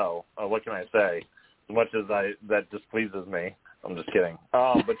the show. What can I say? As much as that displeases me. I'm just kidding.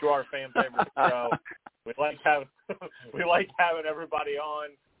 But you are a fan favorite of the show. We like having everybody on.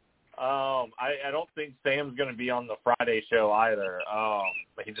 I don't think Sam's going to be on the Friday show either.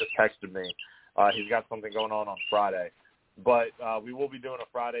 He just texted me. He's got something going on Friday. But we will be doing a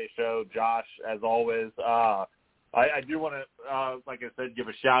Friday show. Josh, as always, I do want to, like I said, give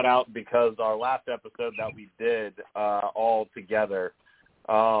a shout-out because our last episode that we did all together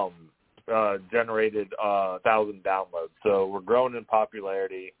generated 1,000 downloads. So we're growing in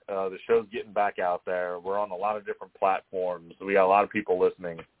popularity. The show's getting back out there. We're on a lot of different platforms. We got a lot of people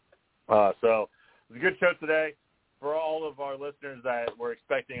listening. So it was a good show today. for all of our listeners that were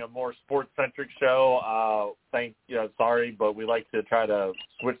expecting a more sports-centric show, sorry, but we like to try to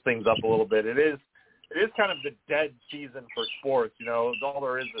switch things up a little bit. It is kind of the dead season for sports. All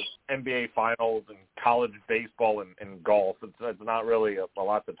there is NBA finals and college baseball and golf. It's not really a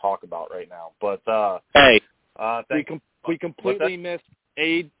lot to talk about right now. But we completely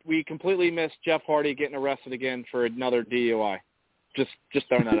missed Jeff Hardy getting arrested again for another DUI. Just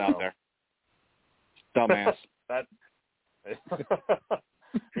throwing that out there. Dumbass.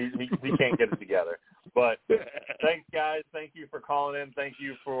 he can't get it together. But thanks, guys. Thank you for calling in. Thanks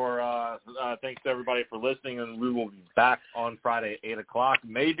to everybody for listening, and we will be back on Friday at 8:00.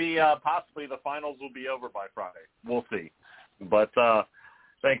 Maybe, possibly the finals will be over by Friday. We'll see. But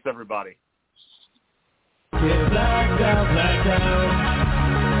thanks, everybody. Get blacked out.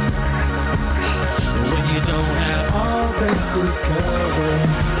 When you don't have all bases covered.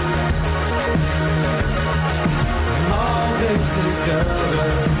 All bases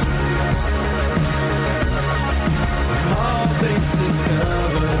covered.